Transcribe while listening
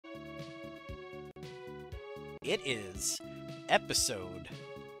It is episode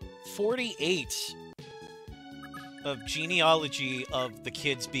 48 of Genealogy of the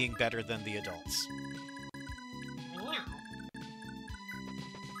kids being better than the adults. Yeah.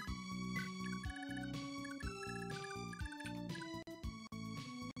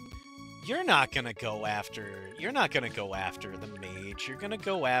 You're not gonna go after the mage. You're gonna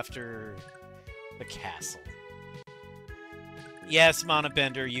go after the castle. Yes,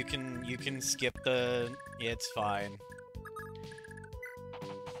 Monobender, you can skip the... It's fine.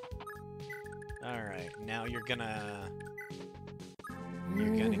 Alright, now you're gonna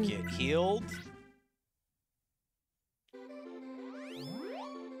get healed.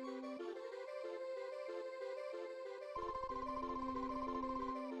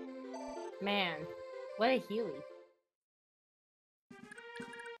 Man, what a Healy.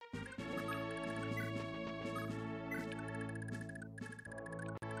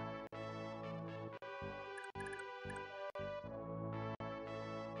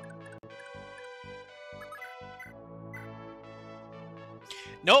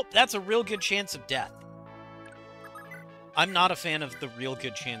 Nope, that's a real good chance of death. I'm not a fan of the real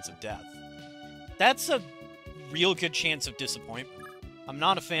good chance of death. That's a real good chance of disappointment. I'm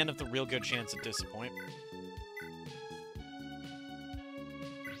not a fan of the real good chance of disappointment.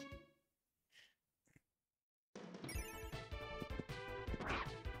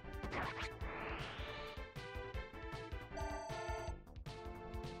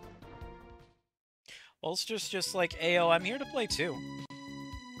 Ulster's just like, Ayo, I'm here to play too.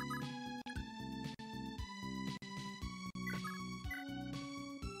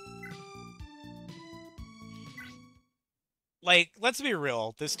 Like, let's be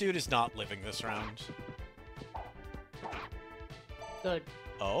real, this dude is not living this round. Good.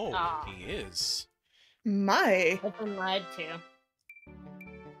 Oh, Ah. he is. My. I've been lied to.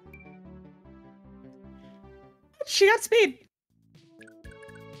 She got speed.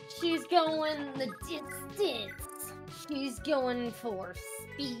 She's going the distance. She's going for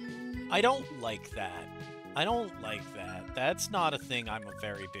speed. I don't like that. I don't like that. That's not a thing I'm a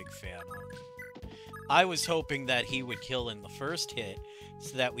very big fan of. I was hoping that he would kill in the first hit,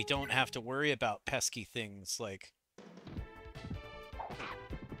 so that we don't have to worry about pesky things like...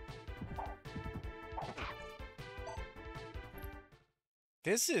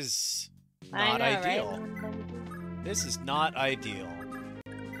 This is not ideal. Right? This is not ideal.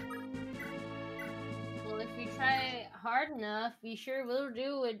 Well, if you try hard enough, you sure will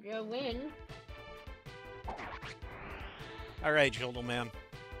do a win. Alright, Jotalman.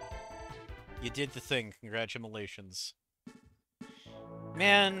 You did the thing. Congratulations.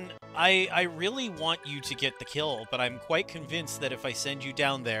 Man, I really want you to get the kill, but I'm quite convinced that if I send you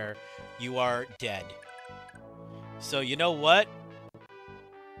down there, you are dead. So, you know what?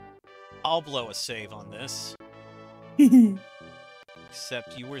 I'll blow a save on this.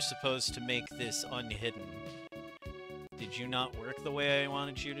 Except you were supposed to make this unhidden. Did you not work the way I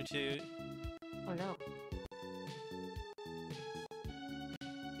wanted you to? Oh no.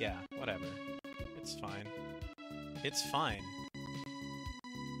 Yeah, whatever. It's fine. It's fine.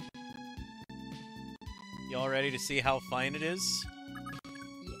 Y'all ready to see how fine it is?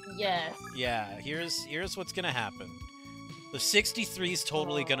 Yes. Yeah, here's what's gonna happen. The 63's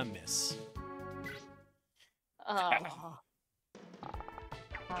totally gonna miss. Oh.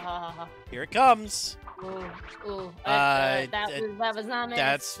 Here it comes. Ooh. That was not meant.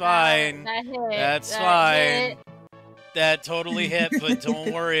 That's fine. That hit. That's That fine. hit. That totally hit, but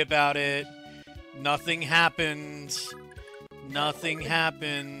don't worry about it. Nothing happened. Nothing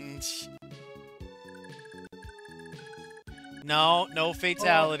happened. No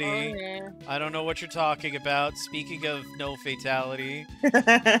fatality. I don't know what you're talking about. Speaking of no fatality,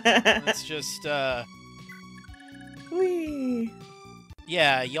 let's just, Whee.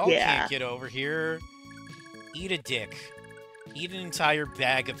 yeah, y'all can't get over here. Eat a dick. Eat an entire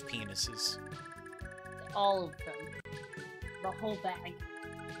bag of penises. All of them. The whole bag.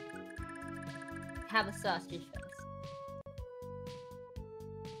 Have a sausage fest.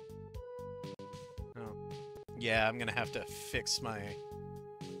 Oh. Yeah, I'm gonna have to fix my...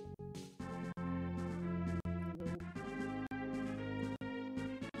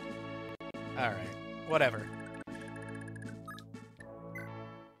 Alright, whatever.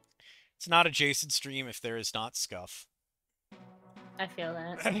 It's not a Jason stream if there is not scuff. I feel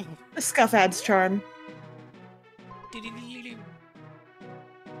that. The scuff adds charm.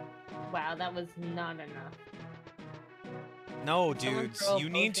 Wow, that was not enough. No, Someone dudes, throw a you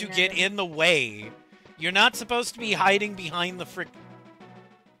need to potion get at him. in the way. You're not supposed to be hiding behind the frick...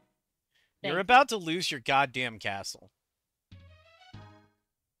 You're Thanks. about to lose your goddamn castle.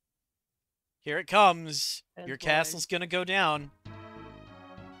 Here it comes. Good Your lord. castle's gonna go down.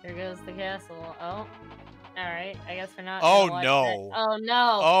 There goes the castle. Oh. Alright, I guess we're not. Oh, gonna watch no. that. Oh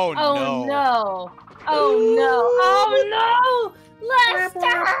no! Oh, Oh no. no! Oh no! Oh no!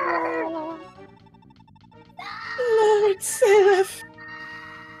 Lester! Lord Sif.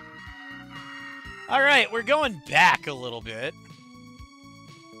 All right, we're going back a little bit.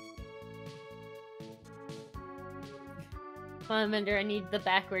 Come on, Mender, I need the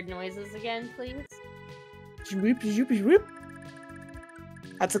backward noises again, please. Zoop, zoop, zoop.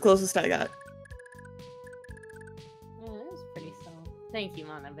 That's the closest I got. Oh, that was pretty solid. Thank you,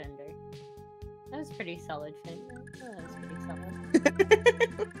 Mana Bender. That was pretty solid, Finn. That was pretty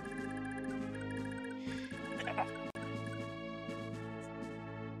solid.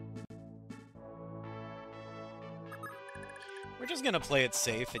 We're just gonna play it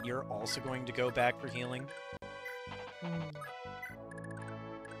safe, and you're also going to go back for healing.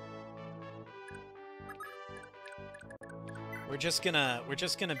 We're just gonna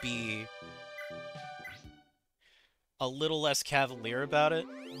be a little less cavalier about it.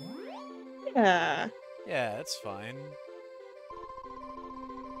 Yeah. Yeah, it's fine.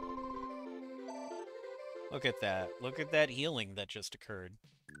 Look at that. Look at that healing that just occurred.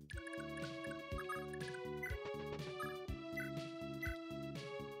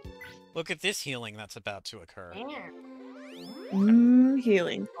 Look at this healing that's about to occur.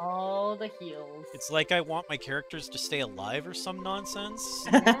 Healing. All the heals. It's like I want my characters to stay alive or some nonsense.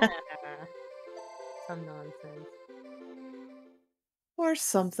 Yeah. Some nonsense. Or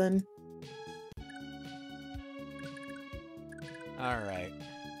something. Alright.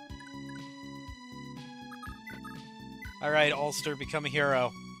 Alright, Ulster, become a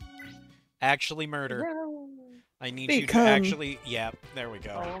hero. Actually murder. No. I need you to Become. actually... Yeah, there we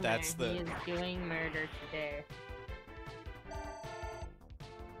go. Oh, That's man, he the... is doing murder today.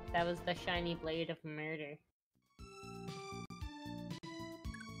 That was the shiny blade of murder.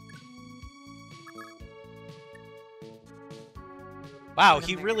 Wow,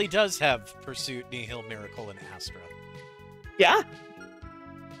 he really does have Pursuit, Nihil, Miracle, and Astra. Yeah.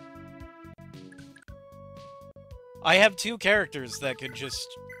 I have two characters that could just...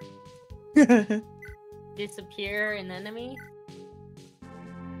 Disappear an enemy?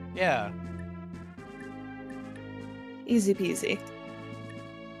 Yeah. Easy peasy.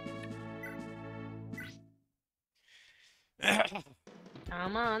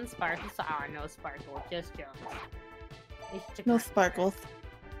 Come on, Sparkle. Ah, no Sparkle, just Jones. No sparkles.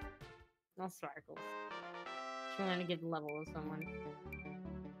 No Sparkles. Trying to get the level of someone.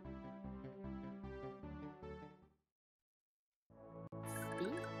 See?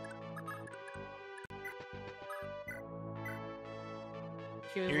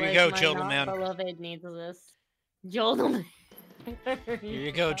 She was Here you like, go, my Jotalman. not beloved needs this. Jotalman. Here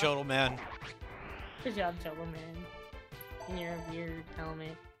you go, Jotalman. Good job, Jotalman. In your weird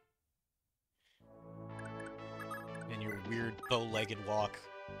helmet. And your weird bow-legged walk.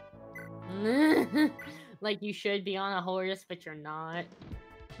 Like you should be on a horse, but you're not.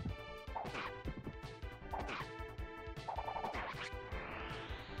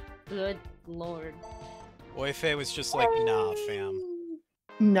 Good lord. Oife was just like, nah, fam.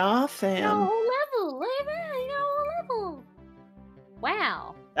 Nah, fam. No level! No level!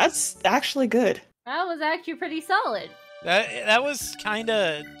 Wow. That's actually good. That was actually pretty solid. That was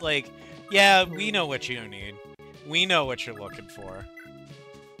kinda like, yeah, we know what you need. We know what you're looking for.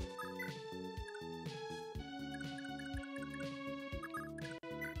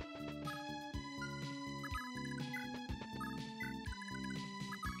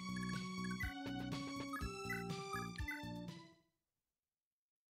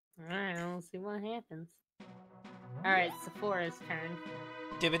 Alright, we'll see what happens. Alright, Sephora's turn.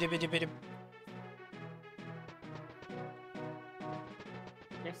 Dibba dibba dibba dib.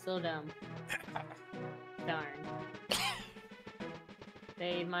 They're so dumb. Darn.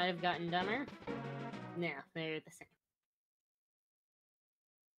 They might have gotten dumber. No, they're the same.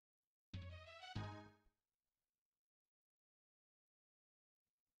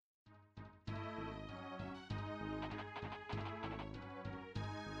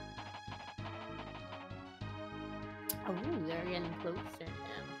 Oh, they're getting closer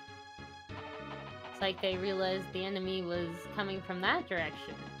now. It's like they realized the enemy was coming from that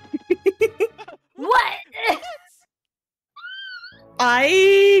direction. What?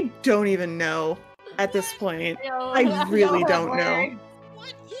 I don't even know at this point. I really don't know.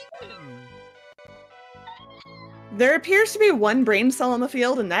 What even? There appears to be one brain cell on the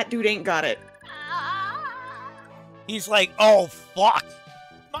field, and that dude ain't got it. He's like, oh, fuck.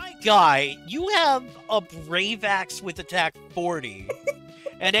 My guy, you have a Brave Axe with attack 40.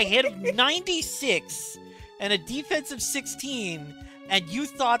 and a hit of 96 and a defense of 16, and you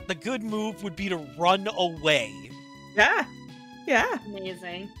thought the good move would be to run away. Yeah. Yeah.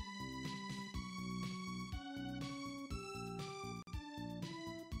 Amazing.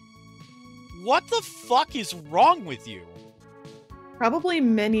 What the fuck is wrong with you? Probably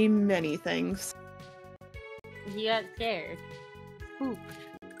many, many things. He got scared. Ooh.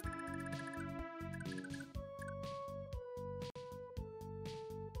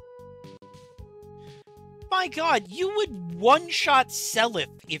 My god, you would one-shot Seliph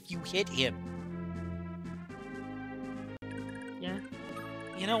if you hit him. Yeah.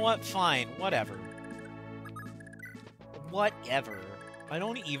 You know what? Fine. Whatever. Whatever. I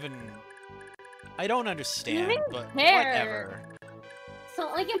don't understand, even but care. whatever. It's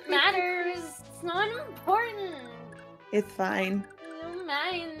not like it matters. It's not important. It's fine. You don't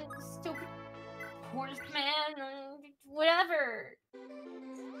mind, stupid horseman, whatever.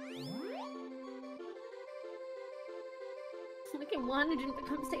 It's like I wanted him to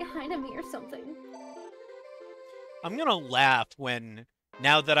come say hi to me or something. I'm gonna laugh when,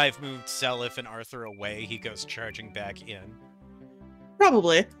 now that I've moved Seliph and Arthur away, he goes charging back in.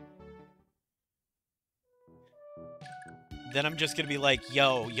 Probably. Then I'm just gonna be like,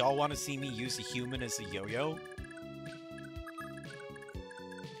 yo, y'all wanna see me use a human as a yo-yo?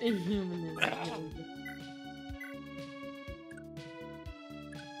 A human is a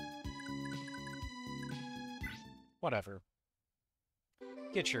Whatever.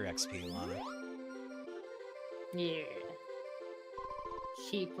 Get your XP, Lana. Yeah.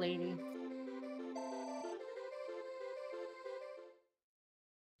 Sheep lady.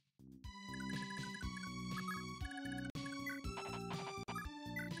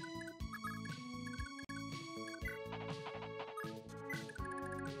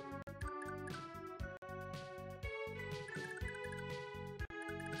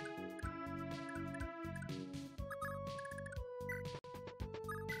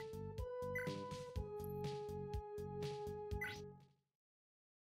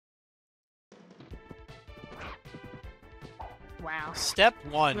 Wow. Step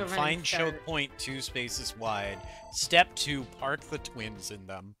 1, We're running find choke start. point 2 spaces wide. Step 2, park the twins in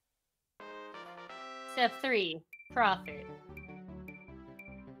them. Step 3, profit.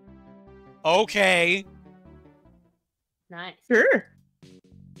 Okay. Nice. Sure.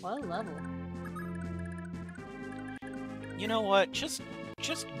 What level? You know what? Just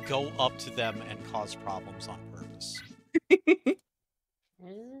go up to them and cause problems on purpose.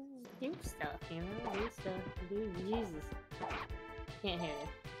 Do stuff, you know? Do stuff. Do Jesus. Can't hit it.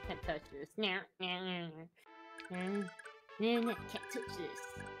 Can't touch this. No, can't touch this.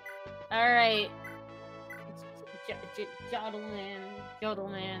 Alright.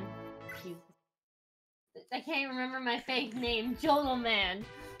 Jotalman. Jesus. I can't remember my fake name. Jotalman.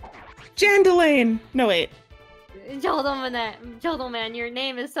 Jandalane! No, wait. Jotalman, your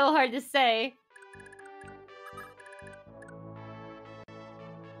name is so hard to say.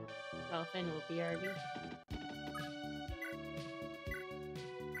 Oh, Finn will be already.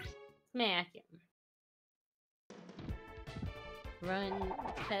 Smack him. Run,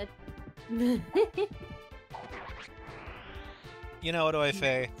 pet. You know what do I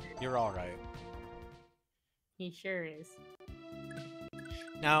say? You're alright. He sure is.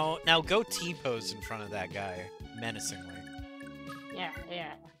 Now go T-pose in front of that guy, menacingly.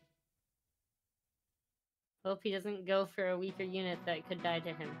 Yeah. Hope he doesn't go for a weaker unit that could die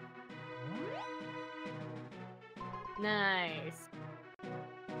to him. Nice.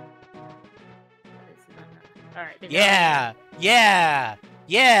 Alright. Yeah,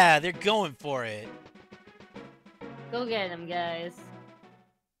 they're going for it. Go get him, guys.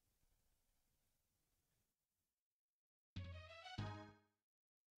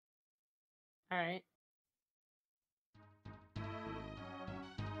 Alright.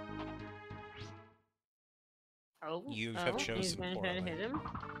 Oh, You have he's chosen gonna try to poorly. hit him.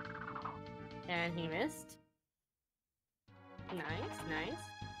 And he missed. Nice.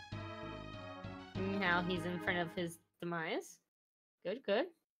 Now he's in front of his demise. Good.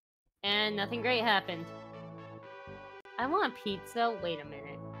 And nothing great happened. I want pizza. Wait a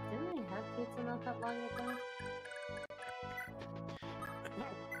minute. Didn't I have pizza not that long ago?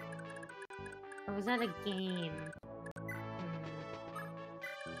 Or was that a game?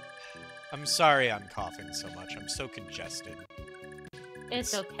 I'm sorry I'm coughing so much. I'm so congested.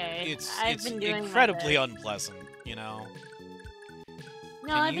 It's okay. It's I've been doing incredibly my best. unpleasant, you know?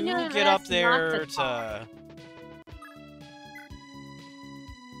 No, Can I've been you doing my get up best not there cough. to...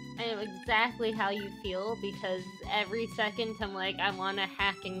 I know exactly how you feel because every second I'm like, I want to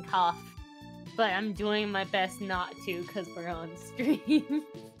hack and cough. But I'm doing my best not to because we're on stream.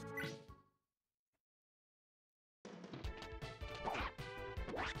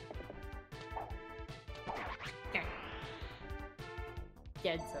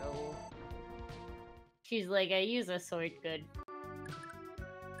 Genzo. She's like, I use a sword good.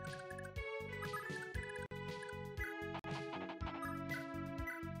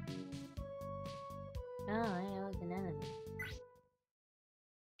 Oh, I was an enemy.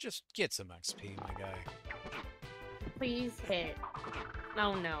 Just get some XP, my guy. Please hit.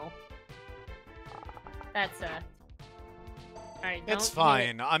 Oh no. That's a... Alright, It's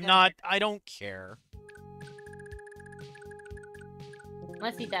fine. I'm not... I don't care.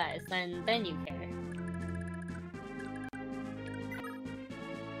 Unless he dies, then you care.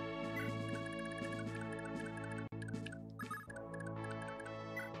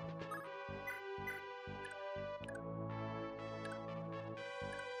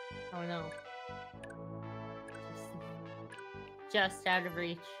 Oh no. Just out of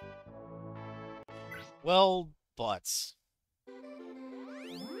reach. Well, butts.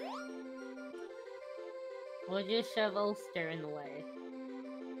 We'll just shove Ulster in the way.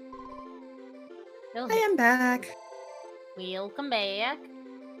 I am back. Welcome back.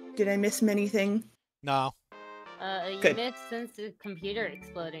 Did I miss anything? No. You Good. missed since the computer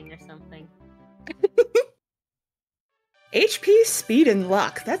exploding or something. HP, speed, and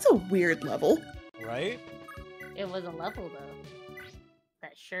luck. That's a weird level. Right? It was a level, though.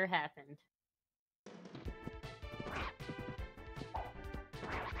 That sure happened.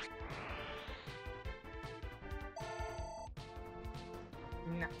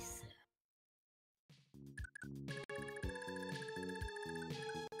 Nice.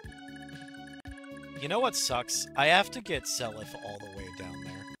 You know what sucks? I have to get Seliph all the way down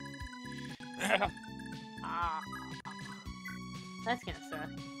there. Ah. That's gonna suck.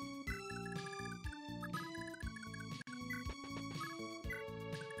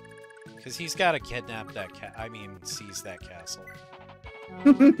 Because he's got to kidnap that seize that castle.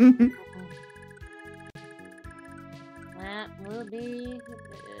 Oh. That will be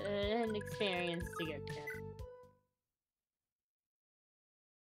an experience to get there.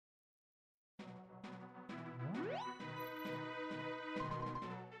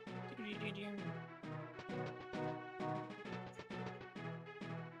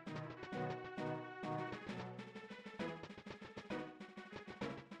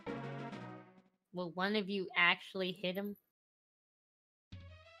 Will one of you actually hit him?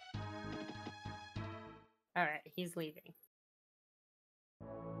 Alright, he's leaving.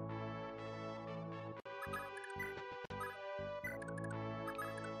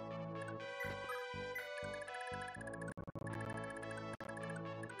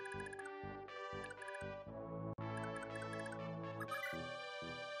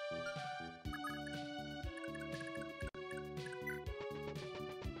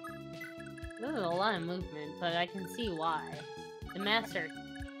 This is a lot of movement, but I can see why. The maps are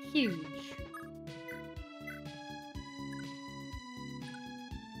huge.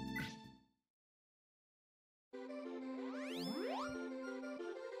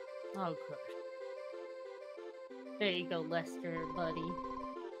 Oh, good. There you go, Lester, buddy.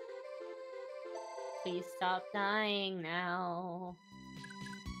 Please stop dying now.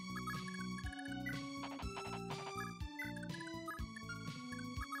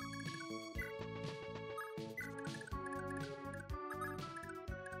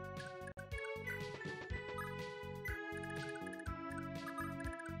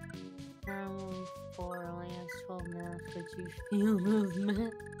 Round 4 only has 12 maps, but you feel those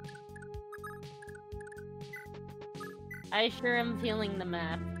maps. I sure am feeling the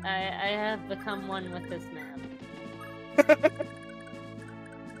map. I have become one with this map.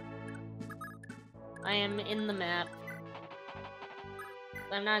 I am in the map.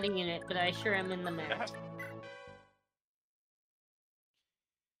 I'm not a unit, but I sure am in the map.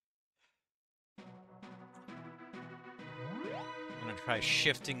 I'm gonna try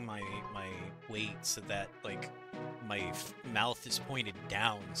shifting my weight so that, like, my mouth is pointed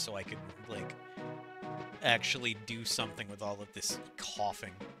down so I can, like, actually do something with all of this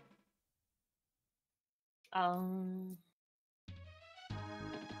coughing.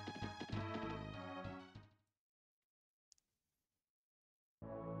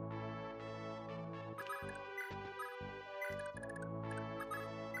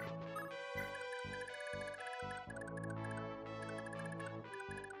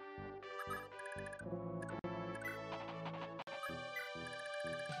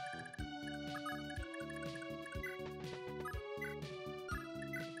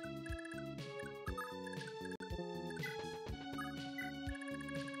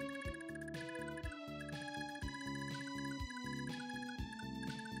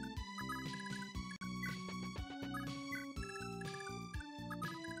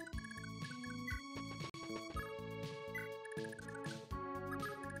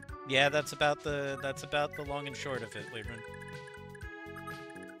 Yeah, that's about the long and short of it, Libran.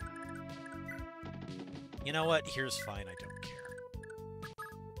 You know what? Here's fine. I don't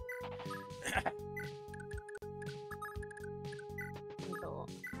care.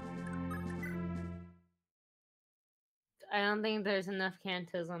 I don't think there's enough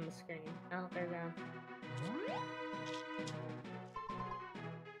Kantos on the screen. Oh, they're gone.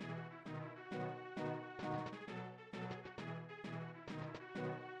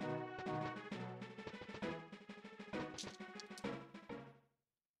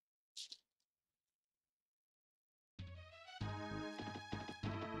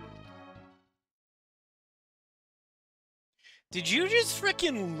 Did you just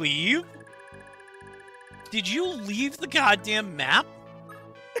frickin' leave? Did you leave the goddamn map?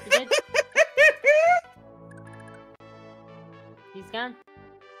 He did. He's gone.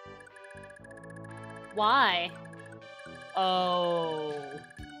 Why? Oh.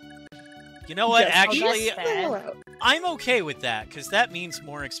 You know what? Just Actually, bad. I'm okay with that, because that means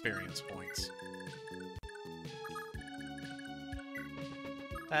more experience points.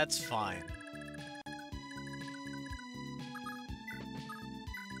 That's fine.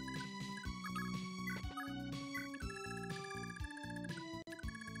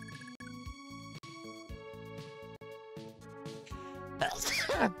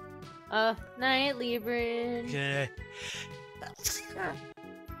 Night, Libran.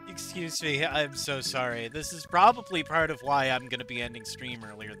 Excuse me, I'm so sorry. This is probably part of why I'm gonna be ending stream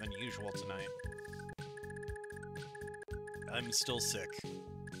earlier than usual tonight. I'm still sick.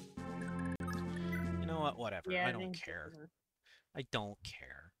 You know what? Whatever. Yeah, I don't care. I don't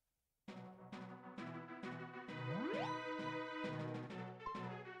care.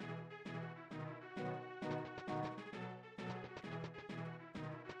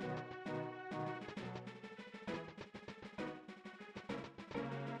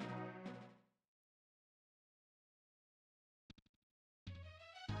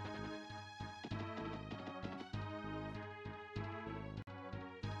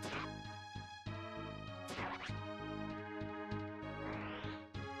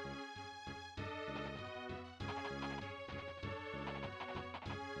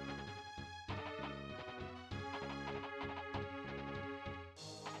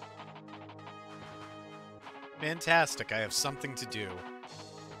 Fantastic, I have something to do.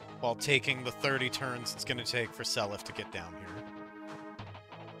 While taking the 30 turns it's gonna take for Seliph to get down here.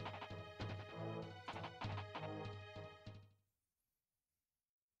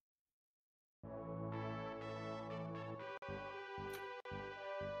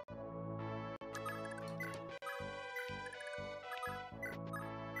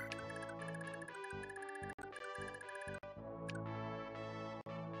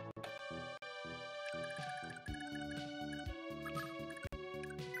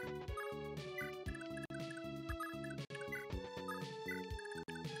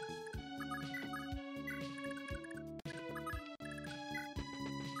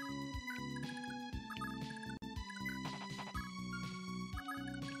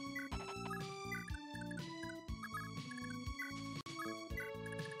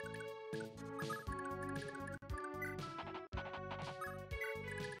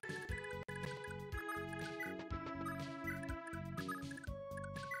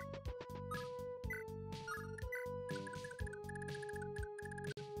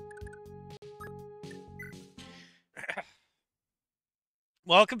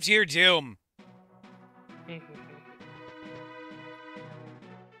 Welcome to your doom.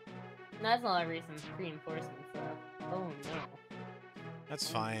 That's a lot of reasons. Reinforcements, though. Oh no. That's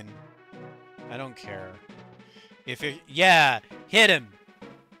fine. I don't care. If it... Yeah! Hit him!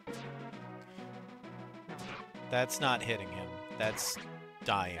 No, That's not hitting him. That's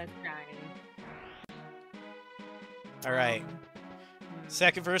dying. that's dying. Alright. Um,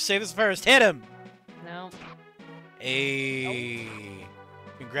 Second verse, save us first. Hit him! No. Ayy.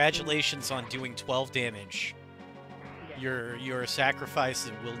 Congratulations on doing 12 damage. Yeah. Your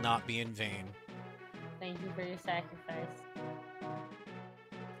sacrifice will not be in vain. Thank you for your sacrifice.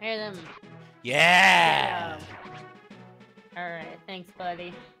 Hear them. Yeah! Alright, thanks,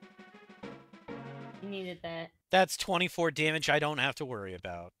 buddy. You needed that. That's 24 damage I don't have to worry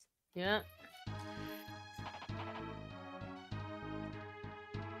about. Yep.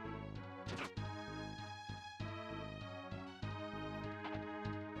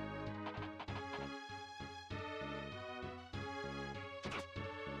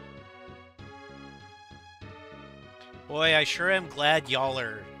 Boy, I sure am glad y'all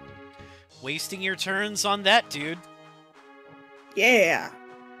are wasting your turns on that, dude. Yeah.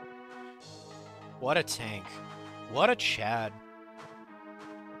 What a tank. What a Chad.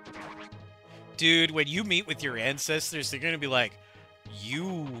 Dude, when you meet with your ancestors, they're gonna be like,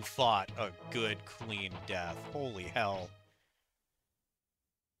 you fought a good, clean death. Holy hell.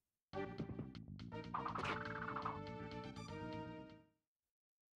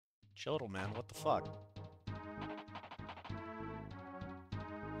 Jotalman, what the fuck?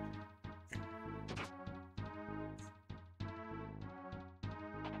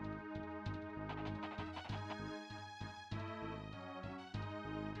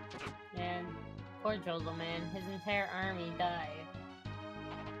 And poor Jotalman, his entire army died.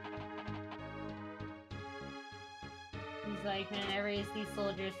 He's like, man, I raised these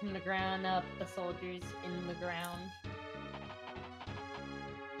soldiers from the ground up, the soldiers in the ground.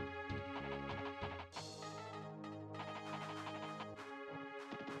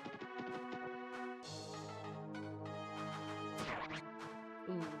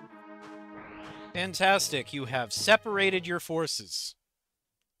 Ooh. Fantastic, you have separated your forces.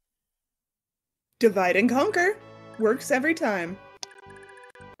 Divide and conquer. Works every time.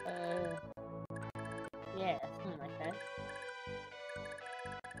 Yeah, something like that.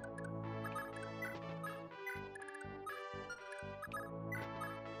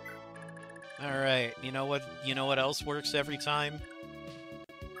 Alright, you know what else works every time?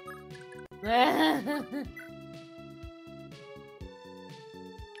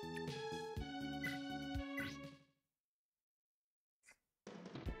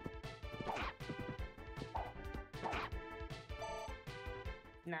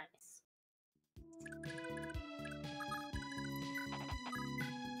 Nice.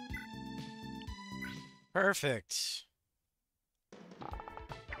 Perfect.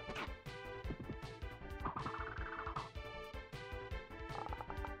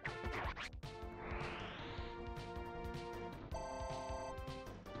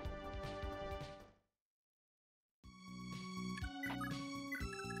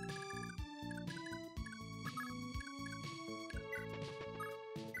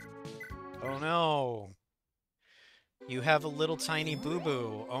 Oh no. You have a little tiny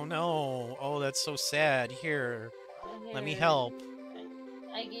boo-boo. Oh no. Oh, that's so sad. Here, let me help.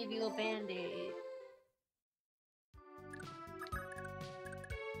 I gave you a band-aid.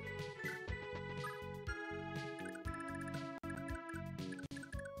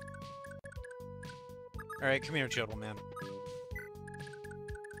 Alright, come here, Jotalman.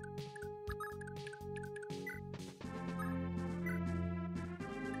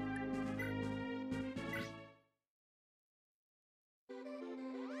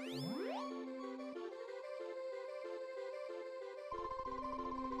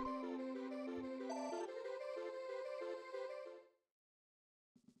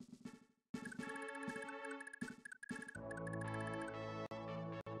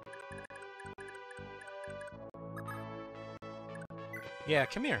 Yeah,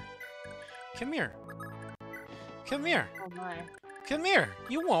 come here. Come here. Come here. Oh my. Come here.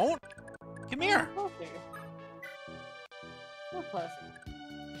 You won't. Come here. Closer. Go closer.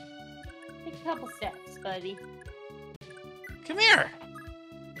 Take a couple steps, buddy. Come here.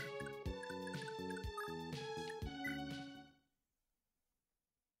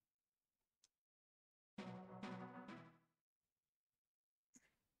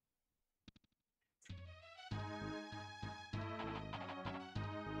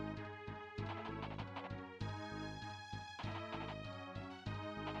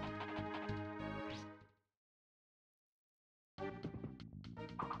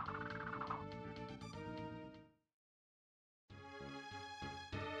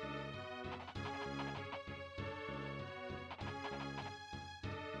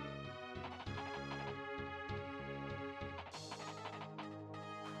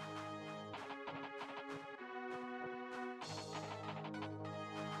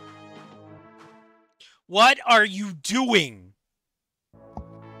 What are you doing?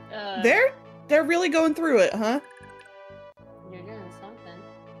 They're really going through it, huh? You're doing something.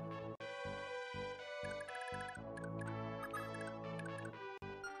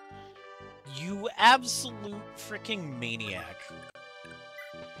 You absolute freaking maniac.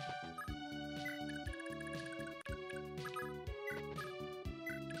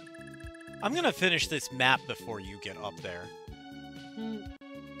 I'm gonna finish this map before you get up there.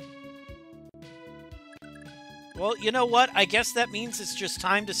 Well, you know what? I guess that means it's just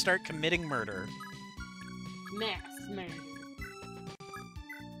time to start committing murder. Mass murder.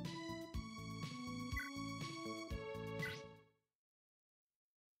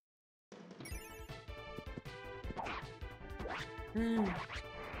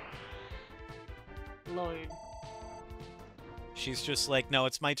 Lord. She's just like, no,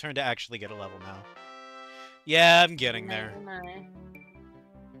 it's my turn to actually get a level now. Yeah, I'm getting there.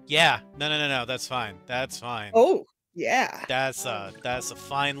 Yeah. No. That's fine. That's fine. Oh, yeah. That's a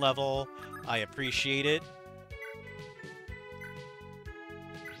fine level. I appreciate it.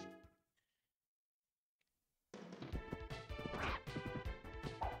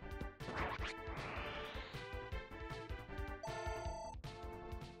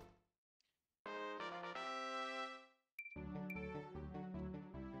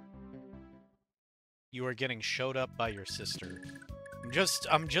 You are getting showed up by your sister.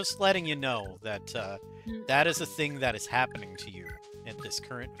 I'm just letting you know that that is a thing that is happening to you at this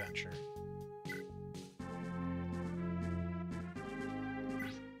current venture.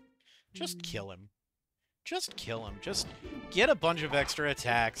 Just kill him. Just kill him. Just get a bunch of extra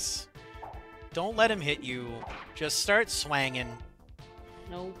attacks. Don't let him hit you. Just start swanging.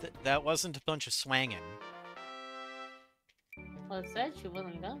 Nope. That wasn't a bunch of swanging. Well, it said she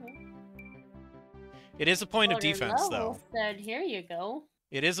wasn't gonna. It is a point of But her defense, level though. said, here you go.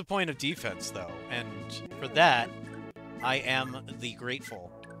 It is a point of defense, though, and for that, I am the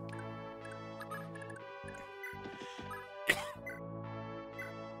grateful.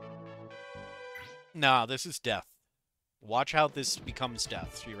 Nah, this is death. Watch how this becomes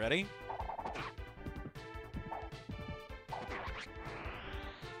death. You ready?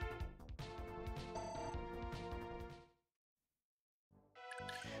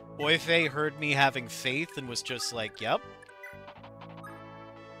 Boyfei heard me having faith and was just like, yep.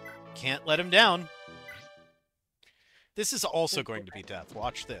 Can't let him down. This is also going to be death.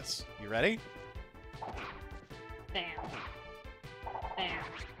 Watch this. You ready? Bam. Bam.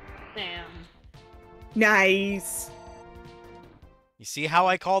 Bam. Nice. You see how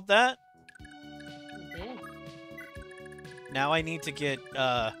I called that? You did. Now I need to get,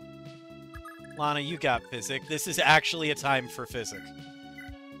 Lana, you got Physic. This is actually a time for Physic.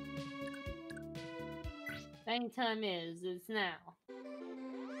 Same time it's now.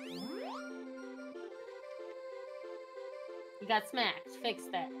 You got smacked. Fix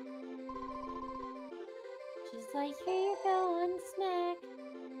that. She's like, here you go, unsmack.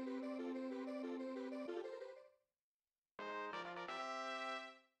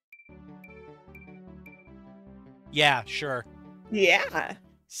 Yeah, sure. Yeah.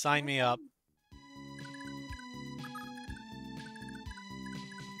 Sign me up.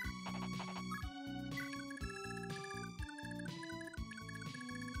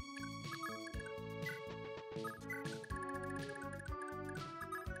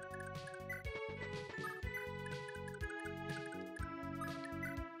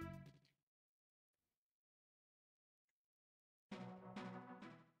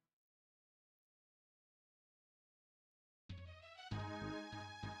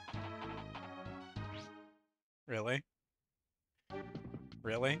 Really?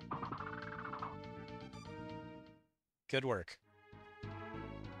 Really? Good work.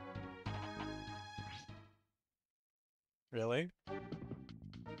 Really?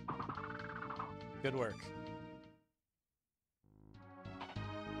 Good work.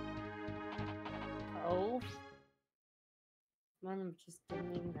 Oh. One of them just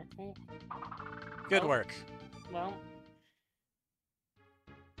didn't even attack. Good Oh. work. Well.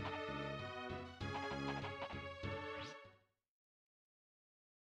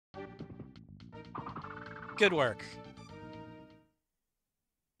 Good work.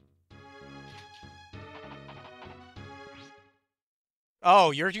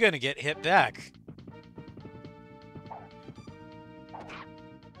 Oh, you're gonna get hit back.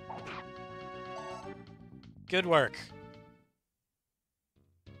 Good work.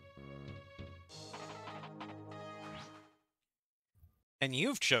 And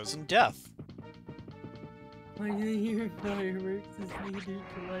you've chosen death. I didn't hear fireworks is needed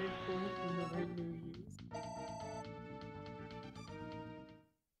to light forth in the New Year's.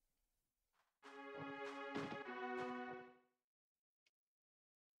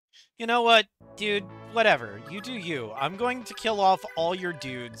 You know what, dude? Whatever. You do you. I'm going to kill off all your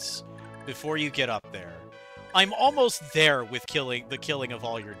dudes before you get up there. I'm almost there with the killing of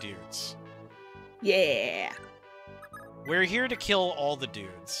all your dudes. Yeah. We're here to kill all the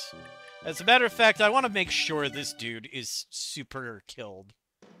dudes. As a matter of fact, I want to make sure this dude is super killed.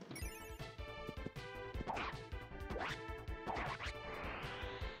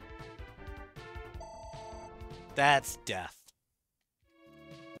 That's death.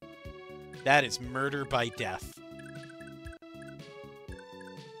 That is murder by death.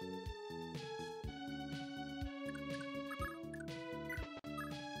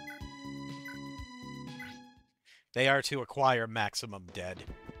 They are to acquire maximum dead.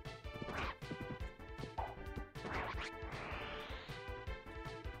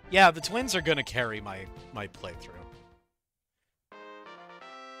 Yeah, the twins are gonna carry my playthrough.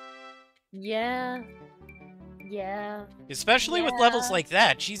 Yeah. Yeah. Especially with levels like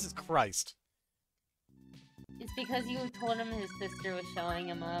that. Jesus Christ. It's because you told him his sister was showing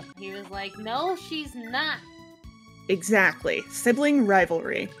him up. He was like, no, she's not. Exactly. Sibling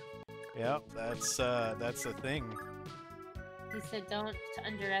rivalry. Yep, that's a thing. He said, don't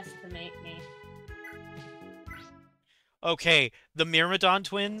underestimate me. Okay, the Myrmidon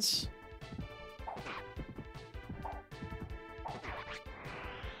twins.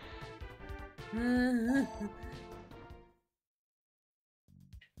 The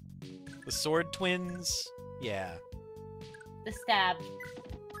sword twins. Yeah. The stab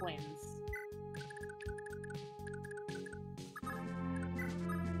twins.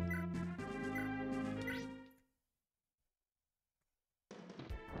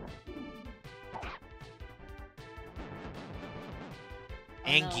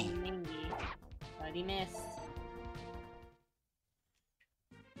 Angie. Oh, no, Mingy. But he missed.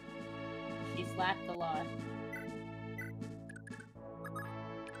 She slapped a lot.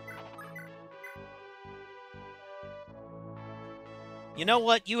 You know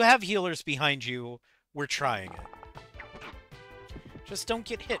what? You have healers behind you. We're trying it. Just don't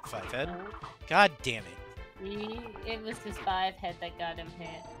get hit, Fivehead. God damn it. It was his 5-head that got him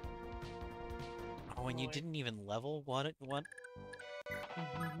hit. Oh, and you didn't even level? What?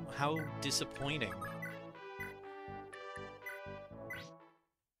 How disappointing.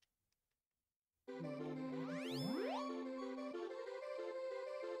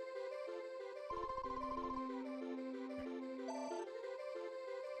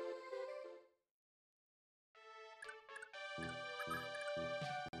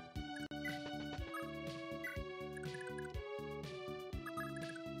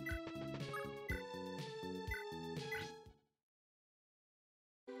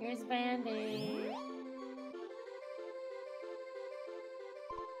 Here's Band-Aid.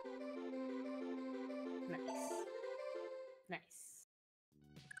 Nice. Nice.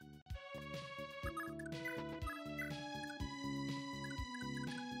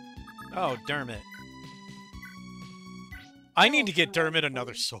 Oh, Dermot. I need to get Dermot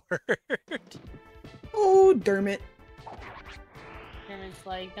another sword. Oh, Dermot. Dermot's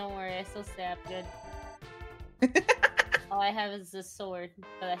like, don't worry, I still stab good. All I have is a sword,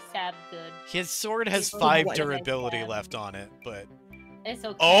 but I stab good. His sword has 5 durability left on it, but... It's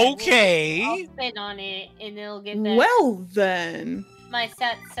okay. Okay! I'll spin on it, and it'll get that. Well, then. My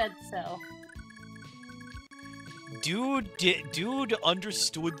set said so. Dude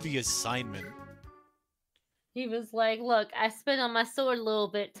understood the assignment. He was like, look, I spin on my sword a little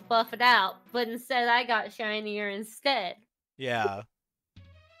bit to buff it out, but instead I got shinier instead. Yeah.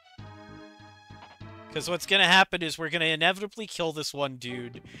 Because what's gonna happen is we're gonna inevitably kill this one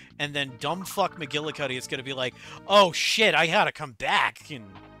dude, and then dumb fuck McGillicuddy is gonna be like, oh shit, I gotta come back, and...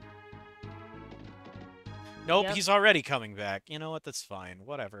 Nope, Yep. He's already coming back. You know what, that's fine.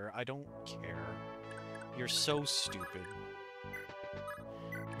 Whatever, I don't care. You're so stupid.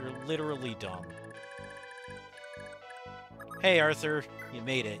 You're literally dumb. Hey, Arthur, you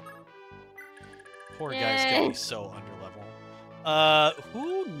made it. Poor guy's gonna be so underlevel.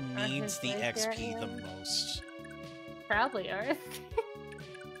 Who needs the XP the most? Probably Arth.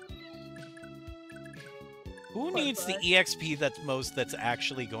 Who needs the EXP that's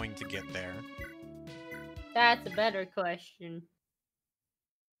actually going to get there? That's a better question.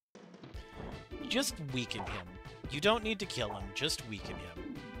 Just weaken him. You don't need to kill him, just weaken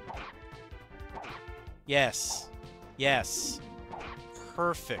him. Yes. Yes.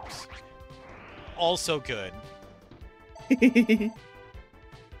 Perfect. Also good.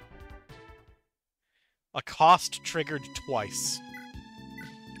 A cost triggered twice.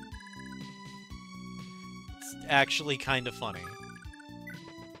 It's actually kind of funny.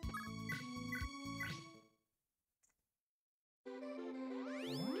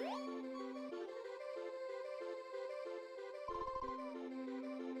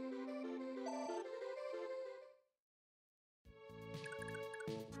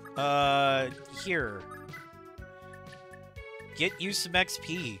 Here. Get you some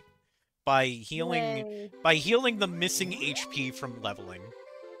XP by healing the missing HP from leveling.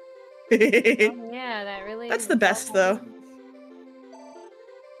 Yeah, that really That's the best though.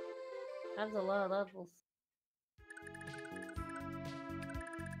 That's a lot of levels.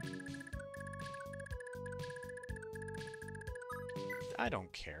 I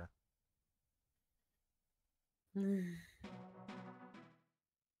don't care.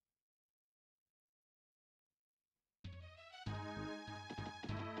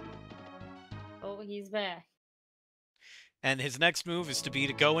 Oh, he's back. And his next move is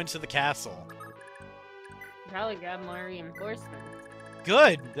to go into the castle. Probably grab more reinforcements.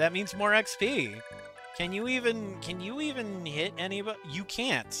 Good. That means more XP. Can you even hit anybody? You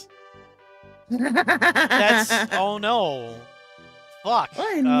can't. That's oh no. Fuck.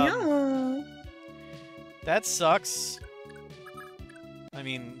 Oh no. That sucks. I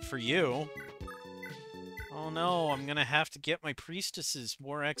mean, for you. Oh no, I'm gonna have to get my priestesses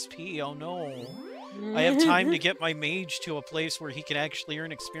more XP. Oh no. I have time to get my mage to a place where he can actually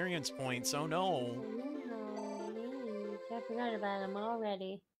earn experience points. Oh no. I forgot about him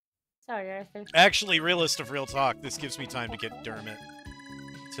already. Sorry, Arthur. Actually, realist of real talk, this gives me time to get Dermot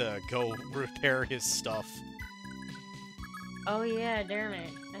to go repair his stuff. Oh yeah, Dermot.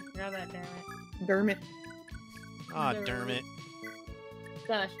 I forgot about Dermot. Dermot. Ah, Dermot.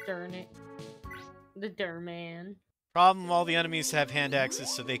 Gosh darn it. The Derman. Problem, all the enemies have hand axes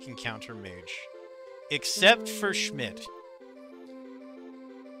so they can counter mage. Except for Schmidt.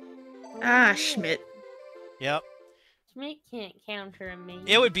 Ah, Schmidt. Yep. Schmidt can't counter a mage.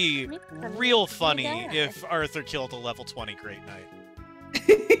 It would be real funny die. if Arthur killed a level 20 Great Knight.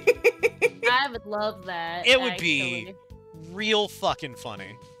 I would love that. It would be real fucking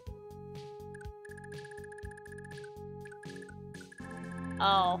funny.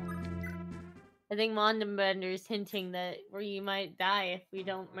 Oh. I think Mondenbender's hinting that we might die if we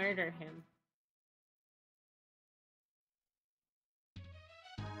don't murder him.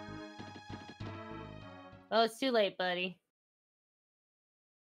 Oh, it's too late, buddy.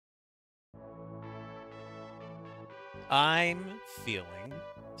 I'm feeling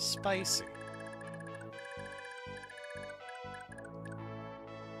spicy.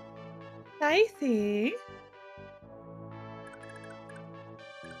 Spicy.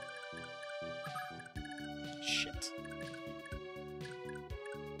 Shit.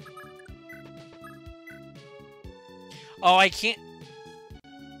 Oh, I can't...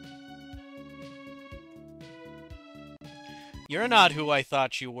 You're not who I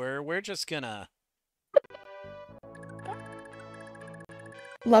thought you were. We're just gonna...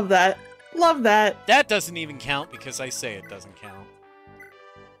 Love that. Love that. That doesn't even count because I say it doesn't count.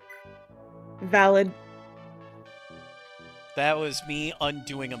 Valid. That was me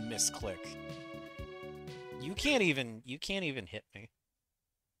undoing a misclick. You can't even hit me.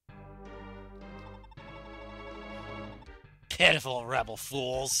 Pitiful rebel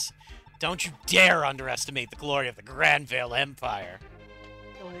fools. Don't you dare underestimate the glory of the Granville Empire.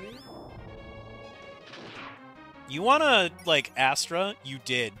 You wanna, like, Astra? You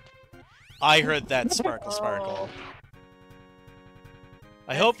did. I heard that sparkle sparkle.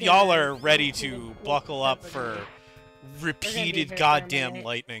 I hope y'all are ready to buckle up for repeated goddamn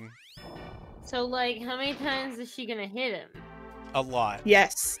lightning. So, like, how many times is she gonna hit him? A lot.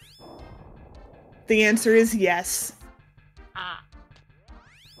 Yes. The answer is yes. Ah.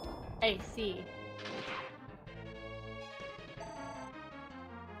 I see.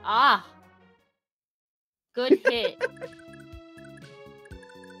 Ah. Good hit.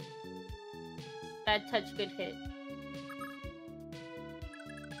 Bad touch, good hit.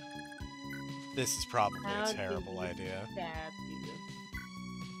 This is probably How a terrible idea. Stab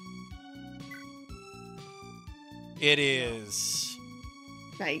you? It is.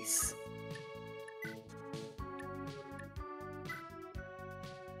 Nice.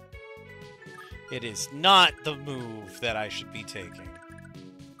 It is not the move that I should be taking.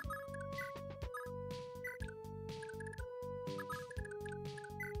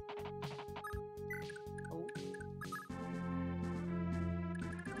 Oh.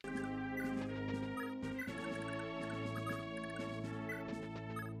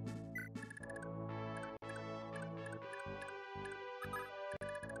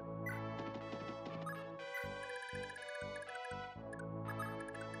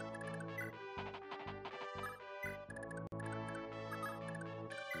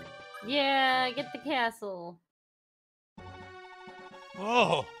 Yeah, get the castle.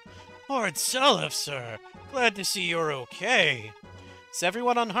 Oh, Lord Selef, sir. Glad to see you're okay. Is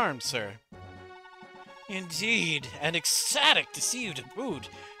everyone unharmed, sir? Indeed, and ecstatic to see you to boot.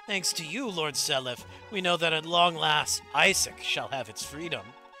 Thanks to you, Lord Selef, we know that at long last, Isaac shall have its freedom.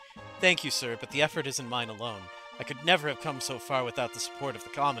 Thank you, sir, but the effort isn't mine alone. I could never have come so far without the support of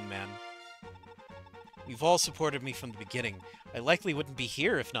the common man. You've all supported me from the beginning. I likely wouldn't be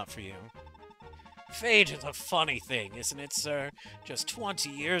here if not for you. Fate is a funny thing, isn't it, sir? Just 20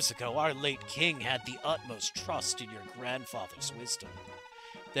 years ago, our late king had the utmost trust in your grandfather's wisdom.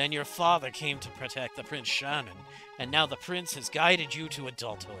 Then your father came to protect the Prince Shannon, and now the prince has guided you to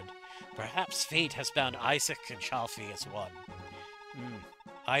adulthood. Perhaps fate has bound Isaac and Chalfie as one.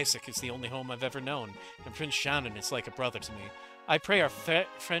 Isaac is the only home I've ever known, and Prince Shannon is like a brother to me. I pray our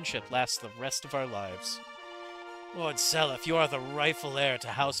friendship lasts the rest of our lives. Lord Seliph, you are the rightful heir to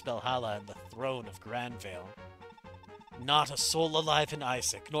House Belhalla and the throne of Granvale. Not a soul alive in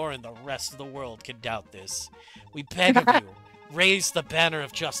Isaac, nor in the rest of the world, can doubt this. We beg of you, raise the banner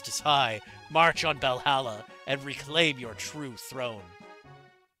of justice high, march on Belhalla, and reclaim your true throne.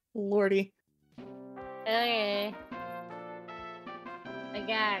 Lordy. Okay. I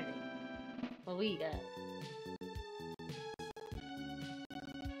got it. What we got?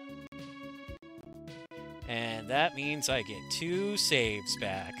 And that means I get 2 saves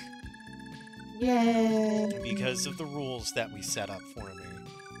back. Yay. Because of the rules that we set up for me.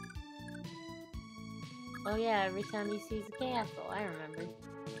 Oh yeah, every time he sees a castle, I remember.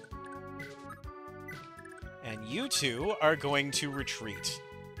 And you two are going to retreat.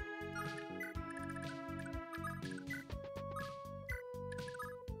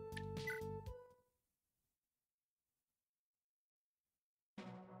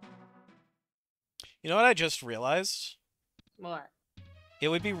 You know what I just realized? What? It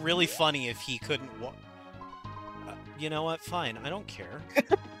would be really funny if he couldn't you know what? Fine. I don't care.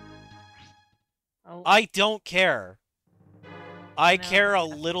 Oh. I don't care. I No. care a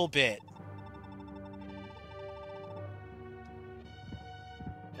little bit.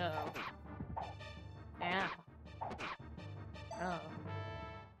 Uh-oh. Yeah. Oh.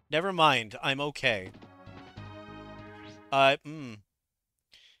 Never mind. I'm okay.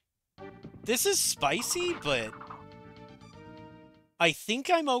 This is spicy, but I think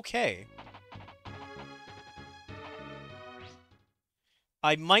I'm okay.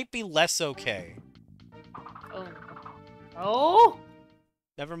 I might be less okay. Oh. Oh!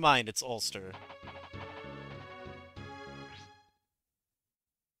 Never mind, it's Ulster.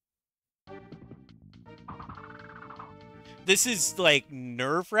 This is, like,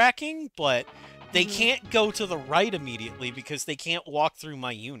 nerve-wracking, but they can't go to the right immediately because they can't walk through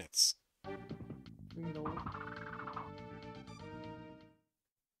my units. No.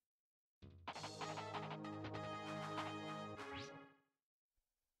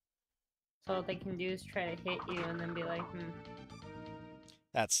 So what they can do is try to hit you and then be like,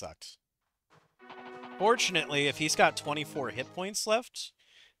 That sucked. Fortunately, if he's got 24 hit points left,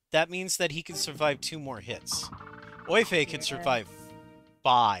 that means that he can survive 2 more hits. Oife can survive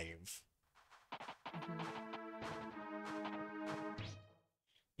 5.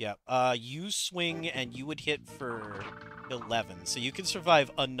 Yeah, you swing and you would hit for 11, so you can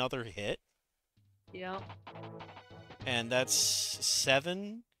survive another hit. Yep. And that's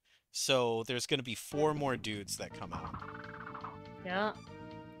 7, so there's going to be 4 more dudes that come out. Yeah.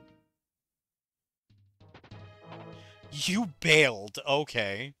 You bailed,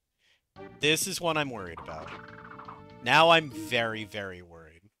 okay. This is what I'm worried about. Now I'm very, very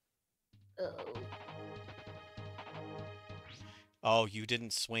worried. Uh-oh. Oh, you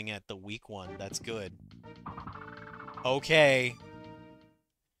didn't swing at the weak one. That's good. Okay.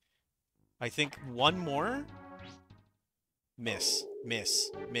 I think 1 more? Miss.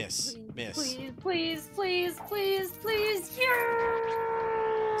 Miss. Miss. Miss. Please, please, please, please, please.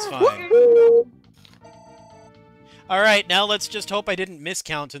 Yeah! It's fine. Alright, now let's just hope I didn't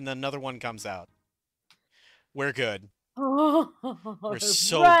miscount and then another one comes out. We're good. We're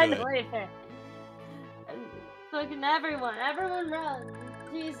so Run, good. Wait a Fucking everyone run.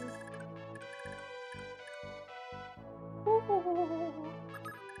 Jesus.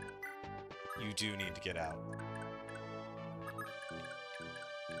 You do need to get out.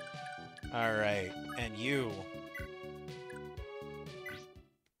 Alright, and you.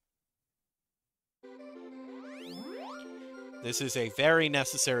 This is a very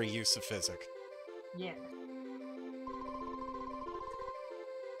necessary use of physic. Yeah.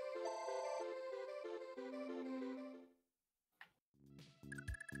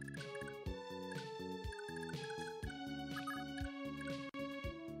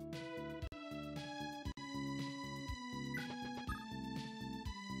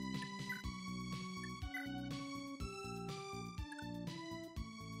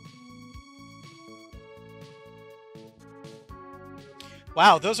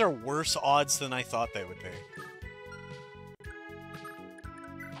 Wow, those are worse odds than I thought they would be.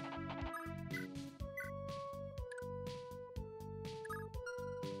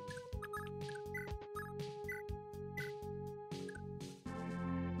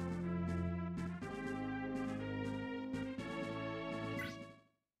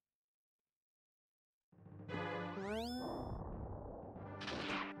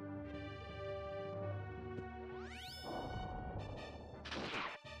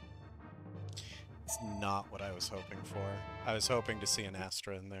 It's not what I was hoping for. I was hoping to see an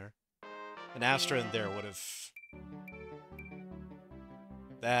Astra in there. An Astra in there would have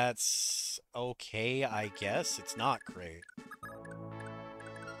That's okay, I guess. It's not great.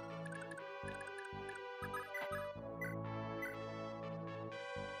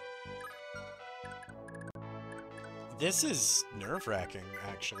 This is nerve-wracking,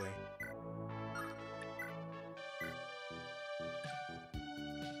 actually.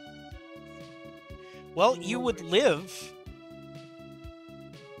 Well, you would live.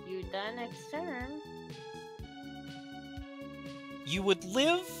 You die next turn. You would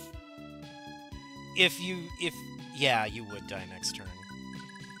live if yeah, you would die next turn.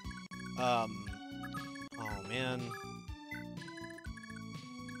 Oh man.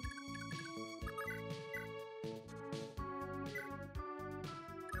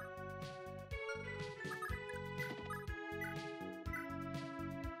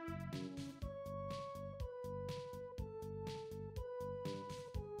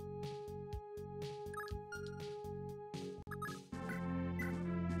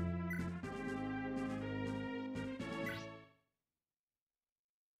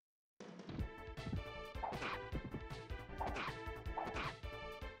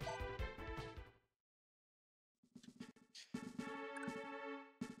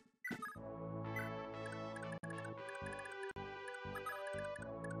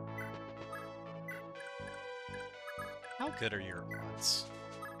 How good are your odds?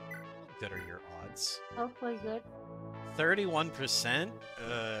 How good are your odds? Hopefully good. 31%?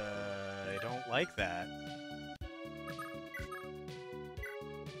 I don't like that.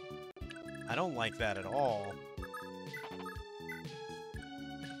 I don't like that at all.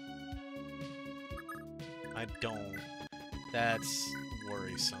 I don't. That's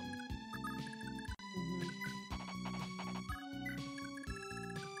worrisome.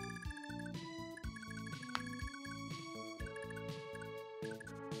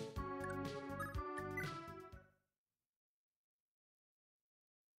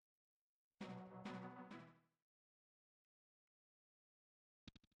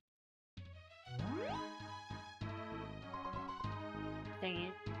 Dang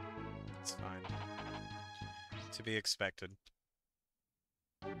it. It's fine. To be expected.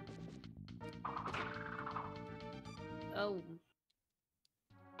 Oh.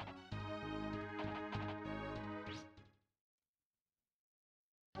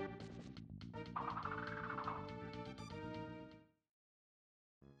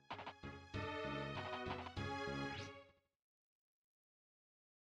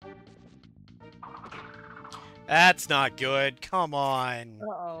 That's not good. Come on.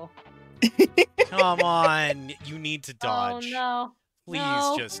 Uh-oh. Come on. You need to dodge. Oh, no. Please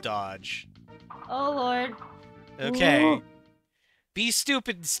No. just dodge. Oh, Lord. Okay. Ooh. Be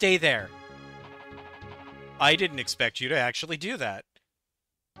stupid and stay there. I didn't expect you to actually do that.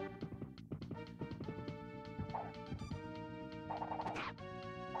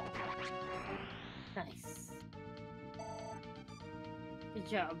 Nice. Good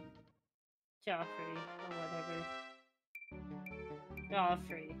job, Joffrey, or whatever.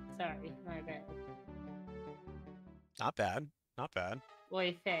 Joffrey. Sorry, my bad. Not bad. Not bad.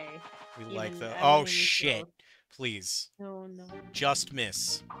 Boy, Faye. We Even- like the... I Oh, mean, shit. so- Please. No, no. Just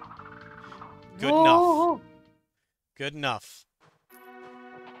miss. Good No! enough. Good enough.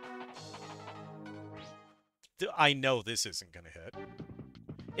 I know this isn't gonna hit.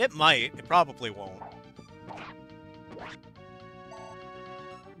 It might. It probably won't.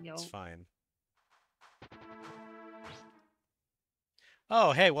 Yo. It's fine.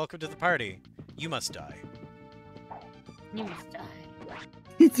 Oh, hey, welcome to the party. You must die. You must die.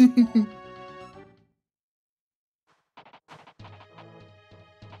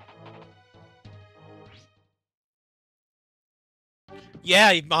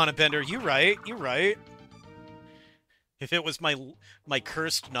 Yeah, Monobender, you right. You right. If it was my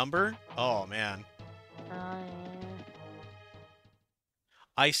cursed number, oh man. Oh, yeah.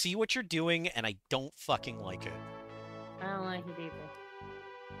 I see what you're doing, and I don't fucking like it. I don't like it either.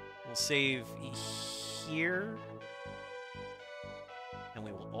 We'll save here. And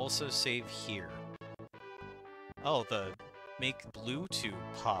we will also save here. Oh, the make blue to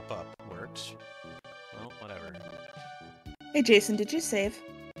pop up worked. Well, whatever. Hey, Jason, did you save?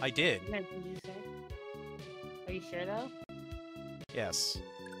 I did. What did you say? Are you sure, though? Yes.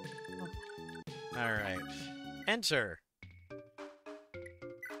 Alright. Enter.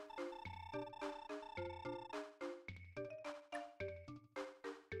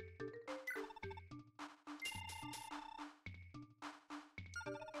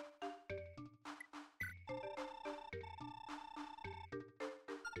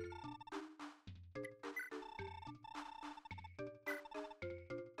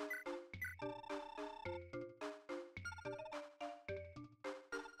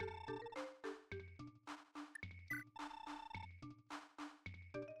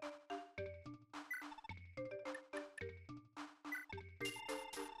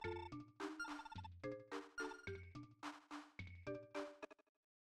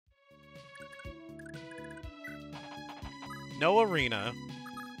 no arena,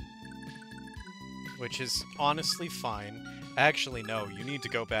 which is honestly fine. Actually, no, you need to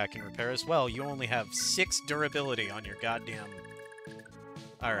go back and repair as well. You only have 6 durability on your goddamn...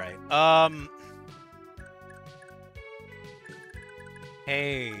 Alright,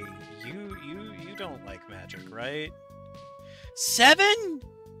 Hey, you don't like magic, right? 7?!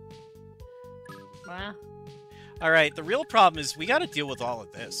 Wow. Alright, the real problem is we gotta deal with all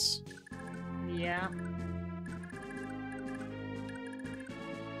of this. Yeah.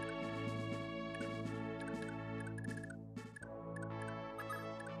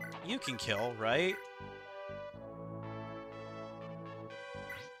 You can kill, right?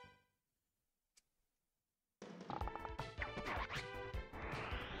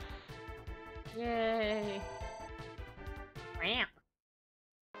 Yay. Wow.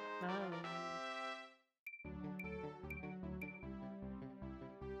 Oh.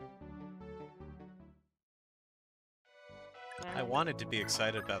 I wanted to be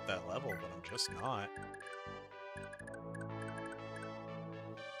excited about that level, but I'm just not.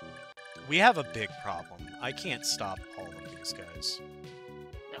 We have a big problem. I can't stop all of these guys.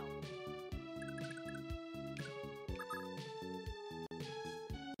 No.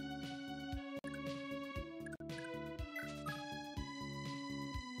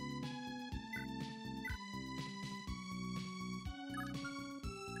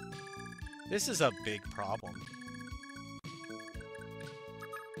 This is a big problem.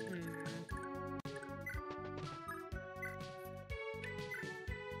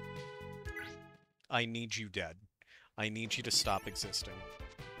 I need you dead. I need you to stop existing.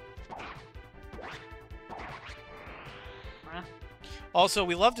 Also,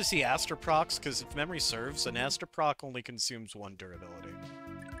 we love to see Aster procs, because if memory serves, an Aster proc only consumes 1 durability.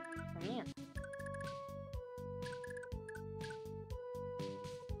 Man.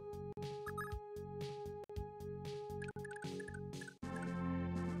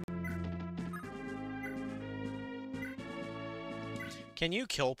 Can you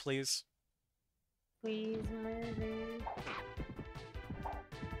kill, please? Please murder.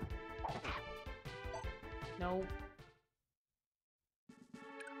 Nope.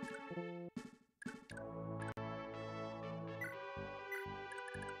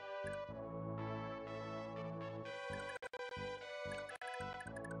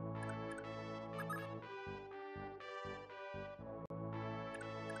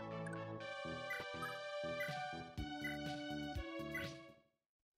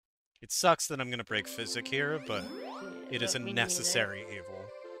 It sucks that I'm going to break physic here, but it is a necessary evil.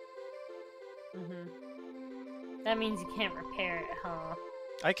 Mm-hmm. That means you can't repair it, huh?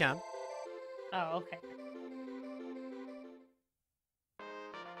 I can. Oh, okay.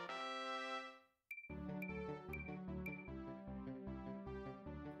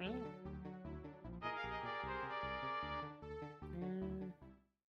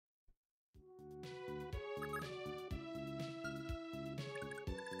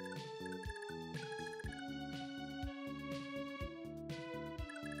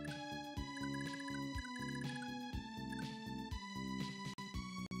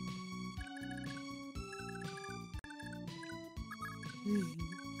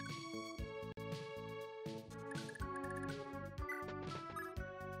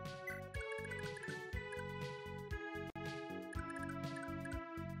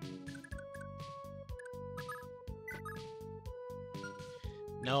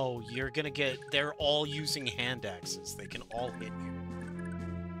 No, you're gonna get... They're all using hand axes. They can all hit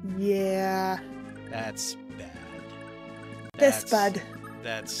you. Yeah. That's bad. That's bad.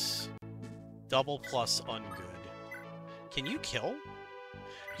 That's... double plus ungood. Can you kill?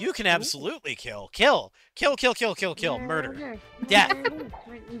 You can absolutely kill. Kill! Kill, kill, kill, kill, kill. Murder. Death.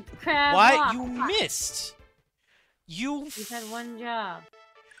 Why? You missed! You've had one job.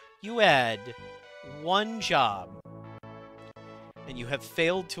 You had one job. And you have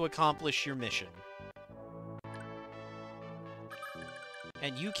failed to accomplish your mission.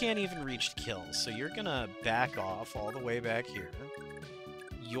 And you can't even reach kills, so you're gonna back off all the way back here.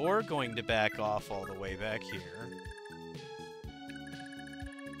 You're going to back off all the way back here.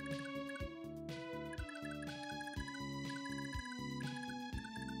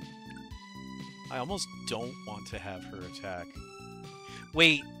 I almost don't want to have her attack.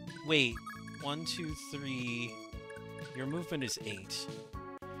 Wait, wait. 1, 2, 3... Your movement is 8.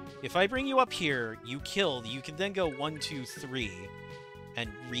 If I bring you up here, you kill, you can then go 1, 2, 3, and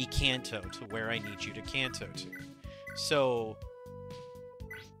recanto to where I need you to canto to. So,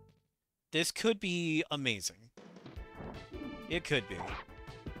 this could be amazing. It could be.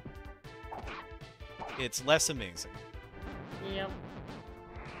 It's less amazing. Yep.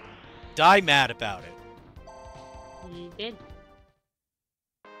 Die mad about it. You did.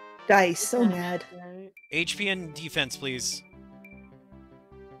 Dice, so mad. Right. HP and defense, please.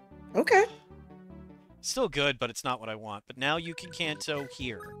 Okay. Still good, but it's not what I want. But now you can Kanto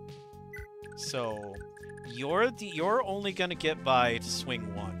here. So you're only gonna get by to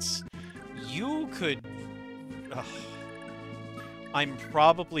swing once. You could. Ugh. I'm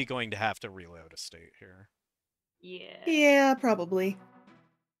probably going to have to reload a state here. Yeah. Yeah, probably.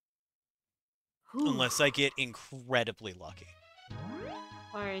 Unless I get incredibly lucky.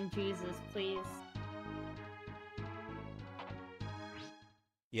 RNGesus, please.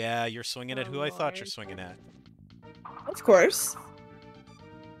 Yeah, you're swinging at Oh, who I thought you're Lord. swinging at. Of course.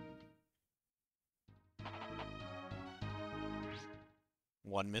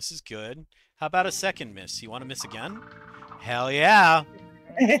 One miss is good. How about a second miss? You want to miss again? Hell yeah!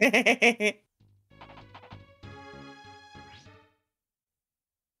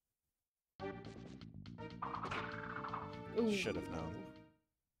 Ooh. Should have known.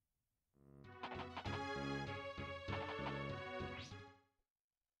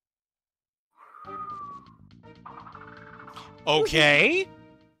 Okay.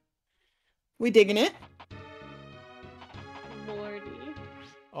 We digging it? Lordy.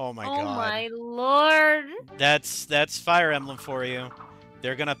 Oh my Oh god. my lord. That's Fire Emblem for you.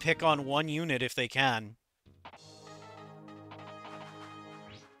 They're gonna pick on one unit if they can.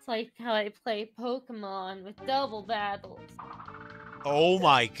 It's like how I play Pokemon with double battles. Oh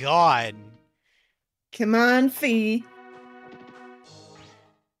my god. Come on, Fee.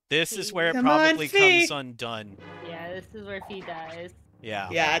 This is where it Come on, probably Fee. comes undone. Yeah, this is where Fee dies. Yeah.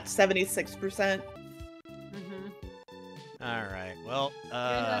 Yeah, it's 76%. Mm-hmm. Alright, well,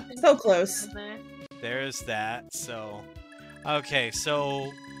 So close. there's that, so... Okay, so...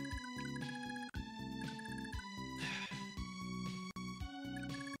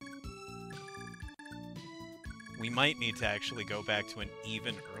 We might need to actually go back to an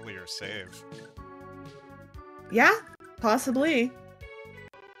even earlier save. Yeah, possibly.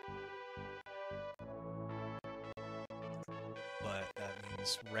 But that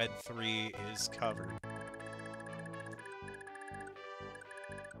means red 3 is covered.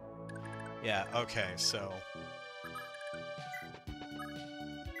 Yeah, okay, so...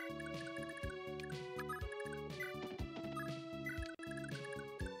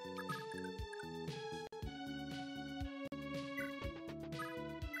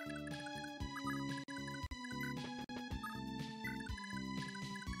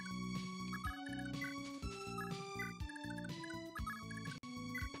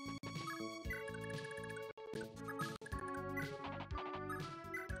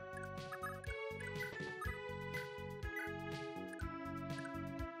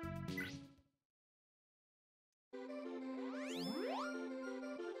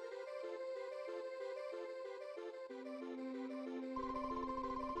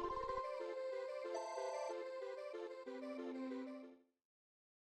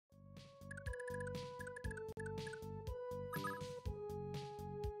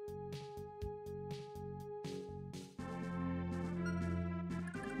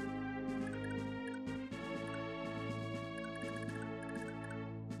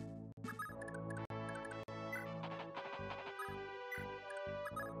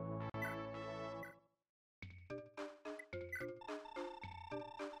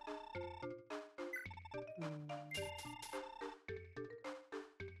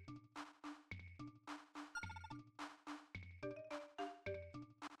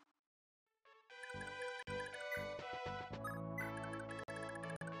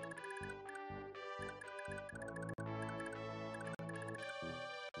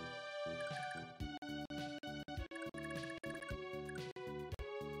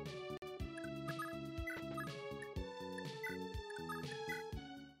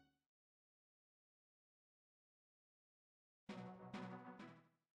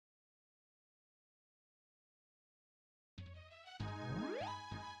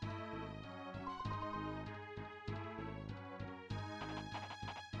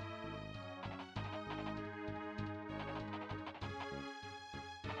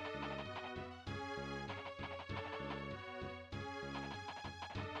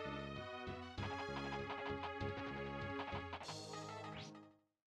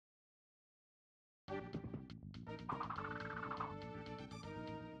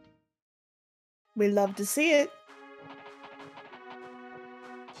 We love to see it.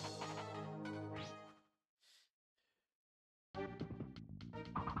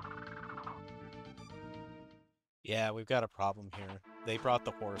 Yeah, we've got a problem here. They brought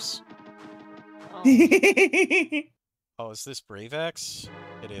the horse. Oh. Oh, is this Brave X?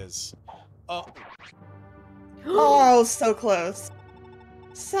 It is. Oh, Oh, so close.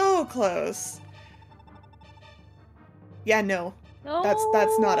 So close. Yeah, no. No.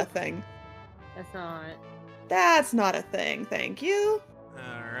 That's not a thing. That's not. That's not a thing, thank you.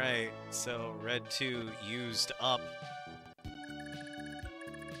 Alright, so red 2 used up.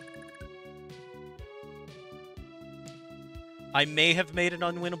 I may have made an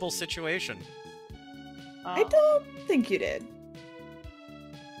unwinnable situation. I don't think you did.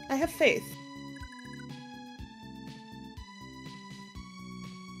 I have faith.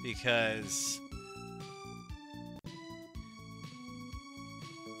 Because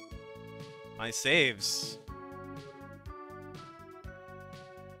my saves.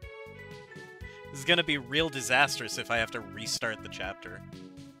 This is gonna be real disastrous if I have to restart the chapter.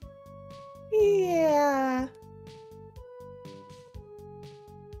 Yeah.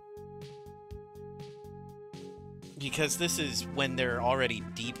 Because this is when they're already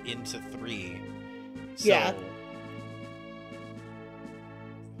deep into 3. So Yeah.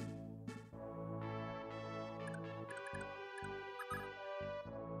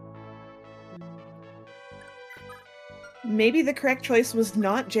 Maybe the correct choice was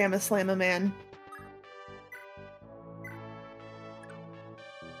not Jam-a-Slam-a-Man.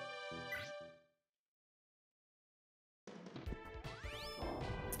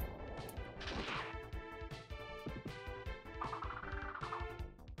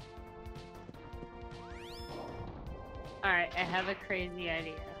 Alright, I have a crazy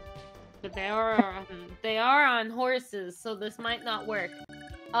idea. But they are on horses, so this might not work.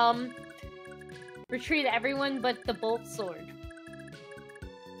 Retreat everyone but the bolt sword.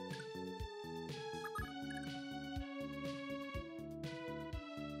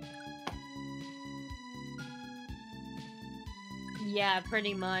 Yeah,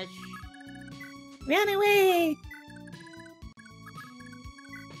 pretty much. Run away!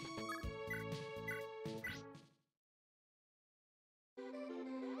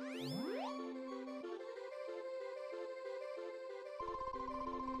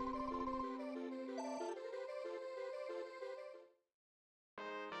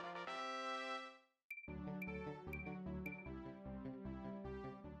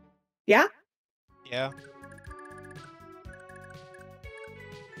 Yeah? yeah.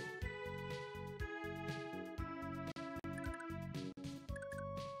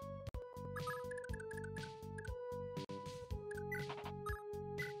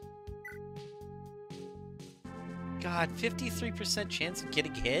 God, 53% chance of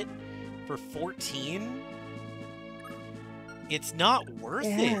getting hit for 14? It's not worth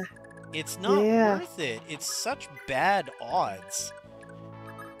it. It's not worth it. It's such bad odds.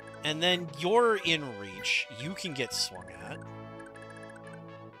 And then you're in reach. You can get swung at.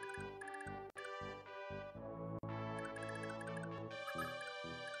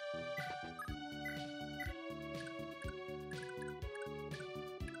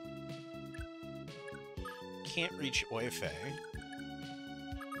 Can't reach Oife.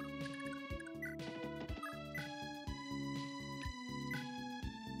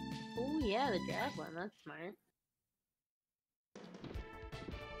 Oh yeah, the javelin, that's smart.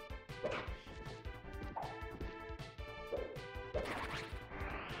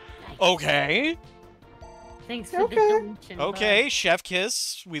 Okay. Thanks for the donation. Okay, Chef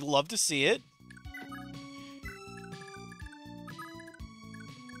Kiss. We love to see it.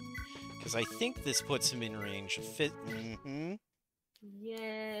 Because I think this puts him in range of fit.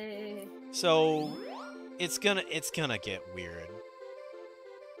 Yay. So it's gonna get weird.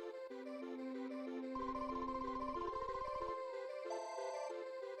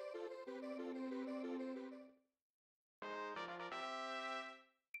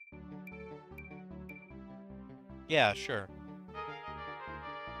 Yeah, sure.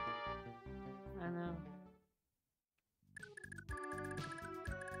 I know.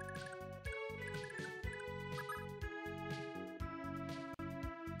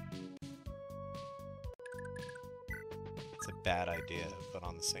 It's a bad idea, but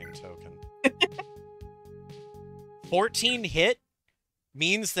on the same token. 14 hit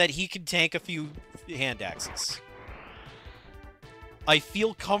means that he can tank a few hand axes. I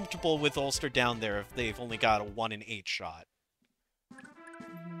feel comfortable with Ulster down there if they've only got a 1 in 8 shot.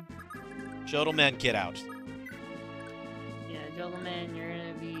 Jotalman, get out. Yeah, Jotalman, you're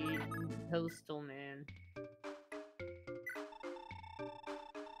gonna be Postal Man.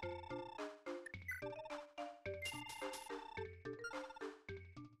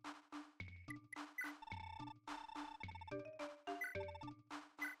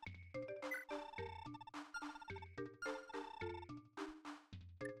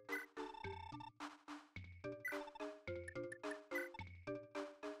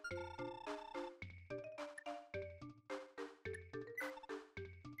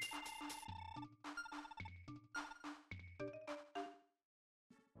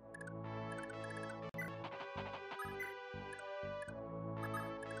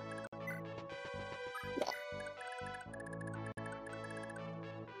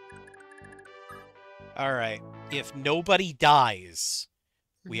 Alright. If nobody dies,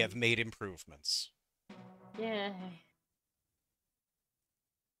 we have made improvements. Yeah.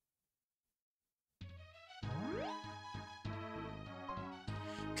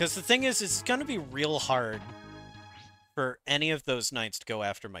 Because the thing is, it's going to be real hard for any of those knights to go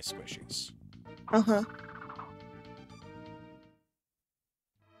after my squishies. Uh-huh.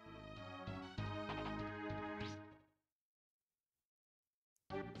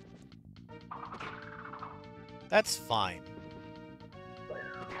 That's fine.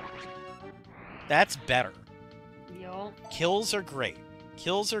 That's better. Yo. Kills are great.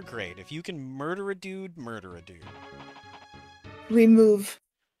 Kills are great. If you can murder a dude, murder a dude. We move.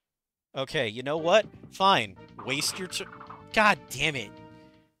 Okay, you know what? Fine. Waste your... God damn it.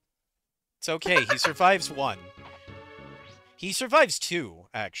 It's okay. He survives 1. He survives 2,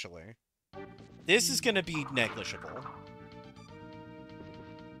 actually. This is going to be negligible.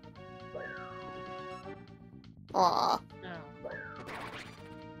 Aw. Oh.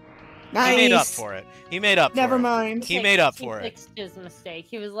 Nice. He made up for it. He made up Never for it. mind. He made up for He it. fixed his mistake.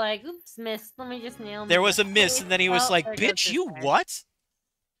 He was like, oops, missed. Let me just nail him. There was a miss, and then he was like, there goes bitch, his you hair." what?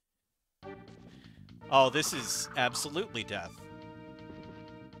 Oh, this is absolutely death.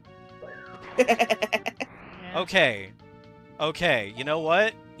 Yeah. Okay. Okay, you know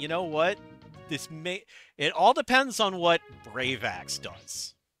what? You know what? This may... It all depends on what Brave Axe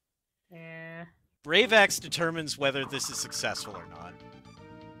does. Yeah. Brave Axe determines whether this is successful or not.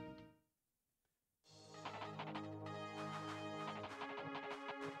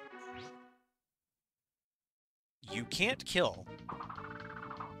 You can't kill.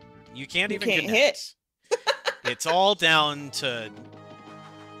 You can't even can't connect. It's all down to...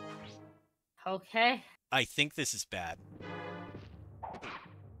 Okay. I think this is bad.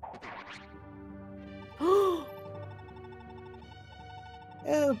 Oh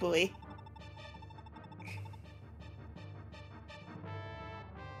boy.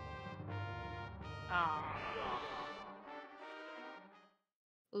 Aw.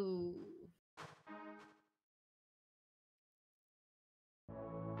 Ooh.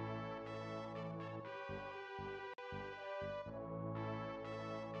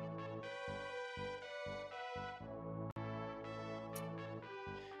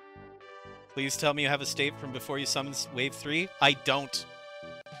 Please tell me you have a state from before you summon Wave 3. I don't.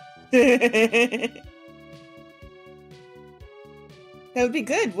 That would be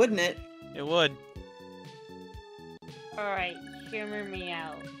good, wouldn't it? It would. Alright, humor me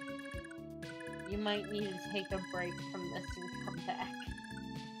out. You might need to take a break from this and come back.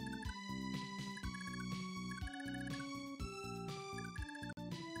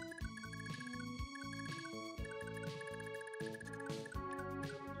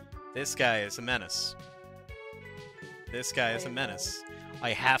 This guy is a menace. This guy is a menace.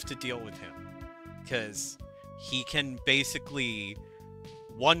 I have to deal with him. Because he can basically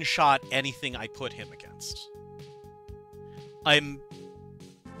one-shot anything I put him against.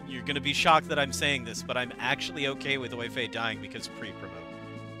 You're gonna be shocked that I'm saying this, but I'm actually okay with Oife dying because pre-promote.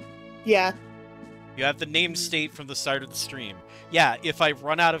 Yeah. You have the name state from the start of the stream. Yeah, if I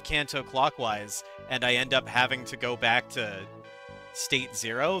run out of Kanto clockwise and I end up having to go back to state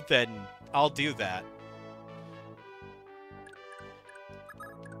 0, then I'll do that.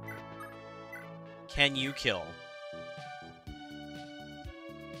 Can you kill?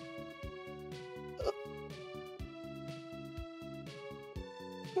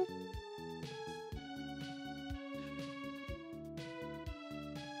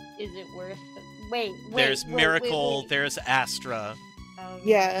 Is it worth it? Wait, There's Miracle, wait. there's Astra. Oh,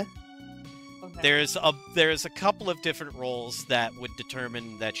 Yeah. Okay. There's a couple of different rolls that would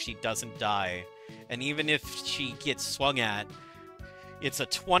determine that she doesn't die. And even if she gets swung at, it's a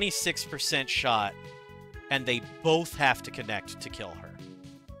 26% shot, and they both have to connect to kill her.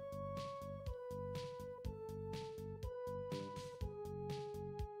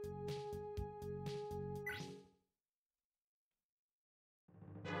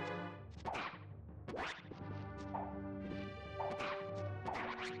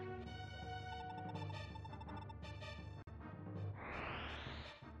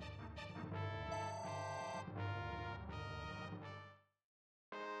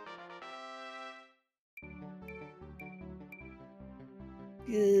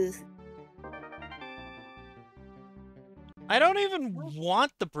 Ugh. I don't even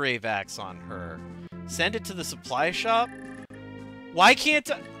want the Brave Axe on her. Send it to the supply shop? Why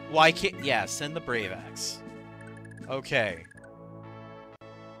can't I... Why can't... Yeah, send the Brave Axe. Okay.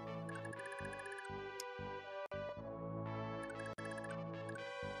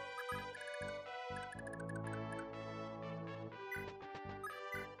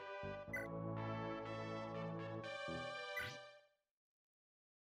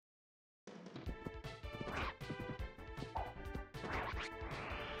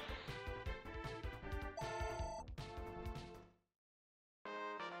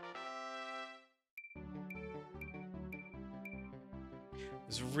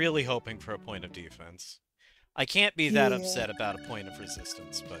 was really hoping for a point of defense. I can't be that upset about a point of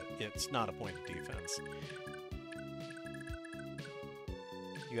resistance, but it's not a point of defense.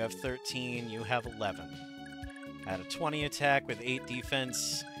 You have 13, you have 11. At a 20 attack with 8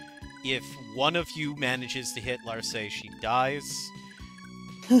 defense, if one of you manages to hit Larce, she dies.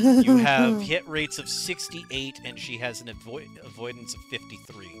 You have hit rates of 68, and she has an avoidance of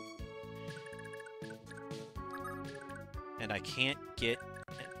 53. And I can't get...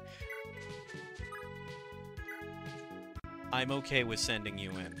 I'm okay with sending you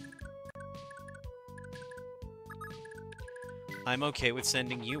in. I'm okay with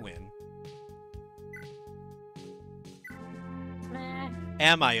sending you in.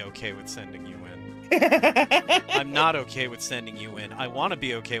 Am I okay with sending you in? I'm not okay with sending you in. I want to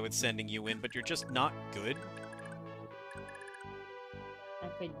be okay with sending you in, but you're just not good.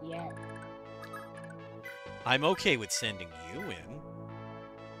 Not good yet. I'm okay with sending you in.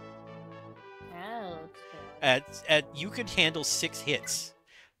 You could handle 6 hits.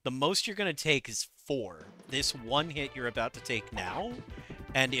 The most you're going to take is 4. This one hit you're about to take now,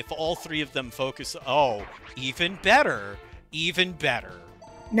 and if all 3 of them focus... Oh, even better. Even better.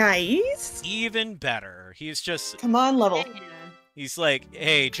 Nice. Even better. He's just... Come on, level. He's like,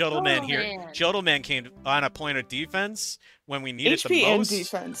 hey, Jotalman here. Man. Jotalman came on a point of defense when we needed HP the and most.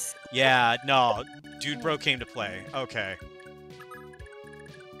 defense. Yeah, no. Dude Bro came to play. Okay.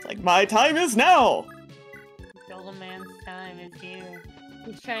 It's like, my time is now. Jotalman's time is here.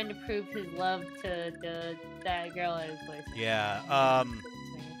 He's trying to prove his love to that girl I was with. Yeah,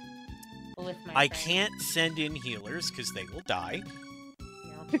 With my I friend. can't send in healers because they will die.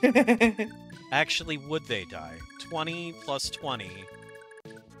 Yeah. Actually, would they die? 20 plus 20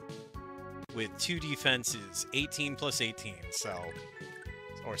 with 2 defenses, 18 plus 18, so...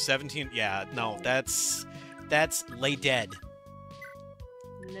 Or 17, yeah, no, that's lay dead.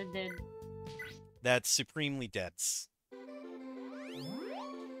 Dead. That's supremely deads.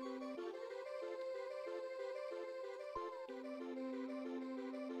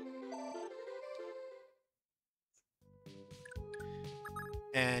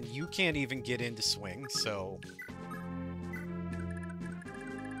 And you can't even get into swing, so...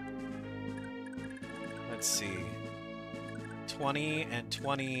 Let's see. 20 and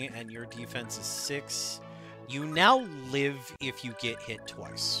 20, and your defense is 6. You now live if you get hit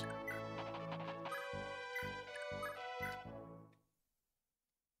twice.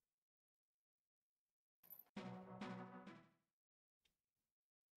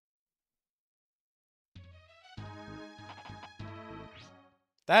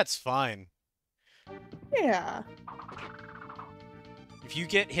 That's fine. Yeah. If you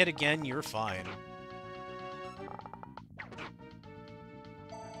get hit again, you're fine.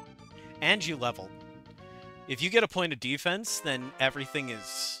 And you level. If you get a point of defense, then everything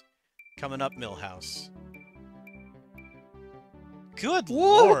is coming up Millhouse. Good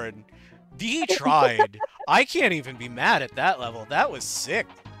lord! He tried. I can't even be mad at that level. That was sick.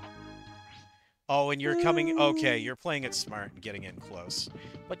 Oh, and you're coming... Okay, you're playing it smart and getting in close.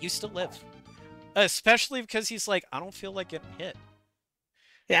 But you still live. Especially because he's like, I don't feel like getting hit.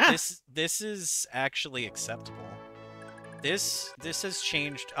 Yeah. This is actually acceptable. This has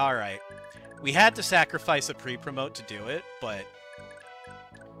changed... Alright. We had to sacrifice a pre-promote to do it, but...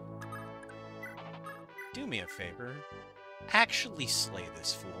 Do me a favor. Actually slay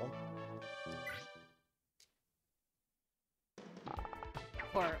this fool.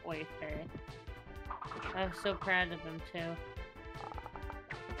 Poor Oyster. I was so proud of him, too.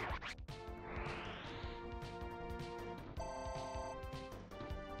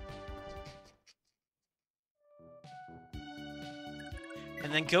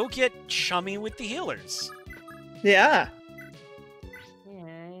 And then go get chummy with the healers. Yeah.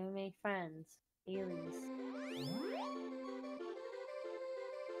 Yeah, you make friends. Feelings.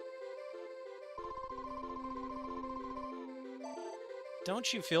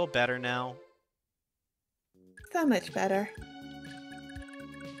 Don't you feel better now? So much better.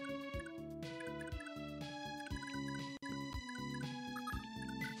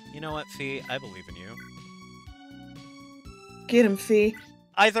 You know what, Fee? I believe in you. Get him, Fee.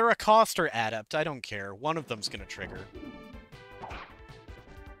 Either a cost or adept, I don't care. One of them's gonna trigger.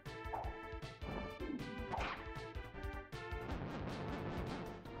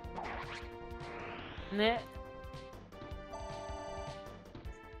 Meh.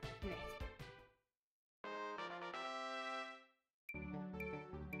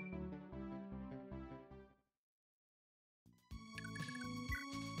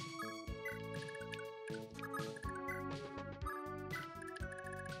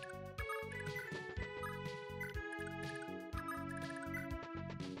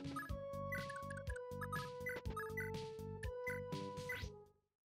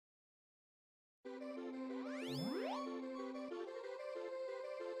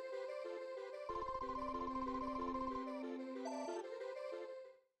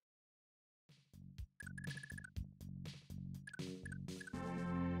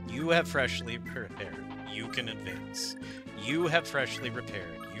 You have freshly repaired. You can advance. You have freshly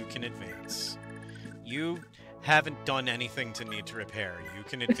repaired. You can advance. You haven't done anything to need to repair. You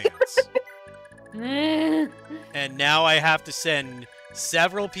can advance. And now I have to send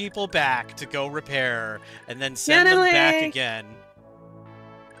several people back to go repair, and then send them back again.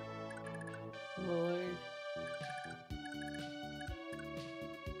 Lord.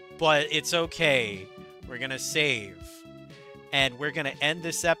 But it's okay. We're gonna save. And we're gonna end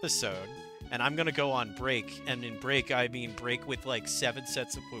this episode. And I'm gonna go on break. And in break, I mean break with like 7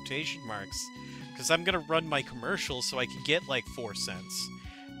 sets of quotation marks. Because I'm gonna run my commercial so I can get like 4 cents.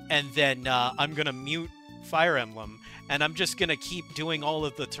 And then I'm gonna mute Fire Emblem. And I'm just gonna keep doing all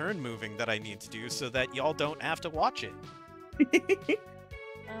of the turn moving that I need to do so that y'all don't have to watch it.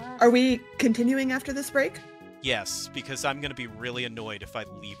 Are we continuing after this break? Yes, because I'm gonna be really annoyed if I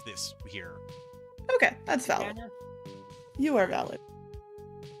leave this here. Okay, that's valid. You are valid.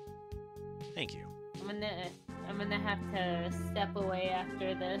 Thank you. I'm gonna have to step away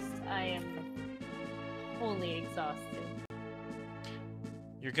after this. I am wholly exhausted.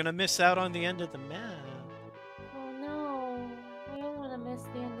 You're gonna miss out on the end of the map. Oh no, I don't want to miss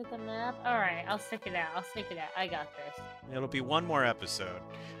the end of the map. Alright, I'll stick it out. I got this. It'll be one more episode.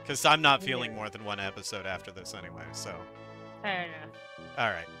 Because I'm not feeling more than one episode after this anyway, so. Fair enough.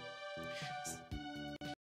 Alright.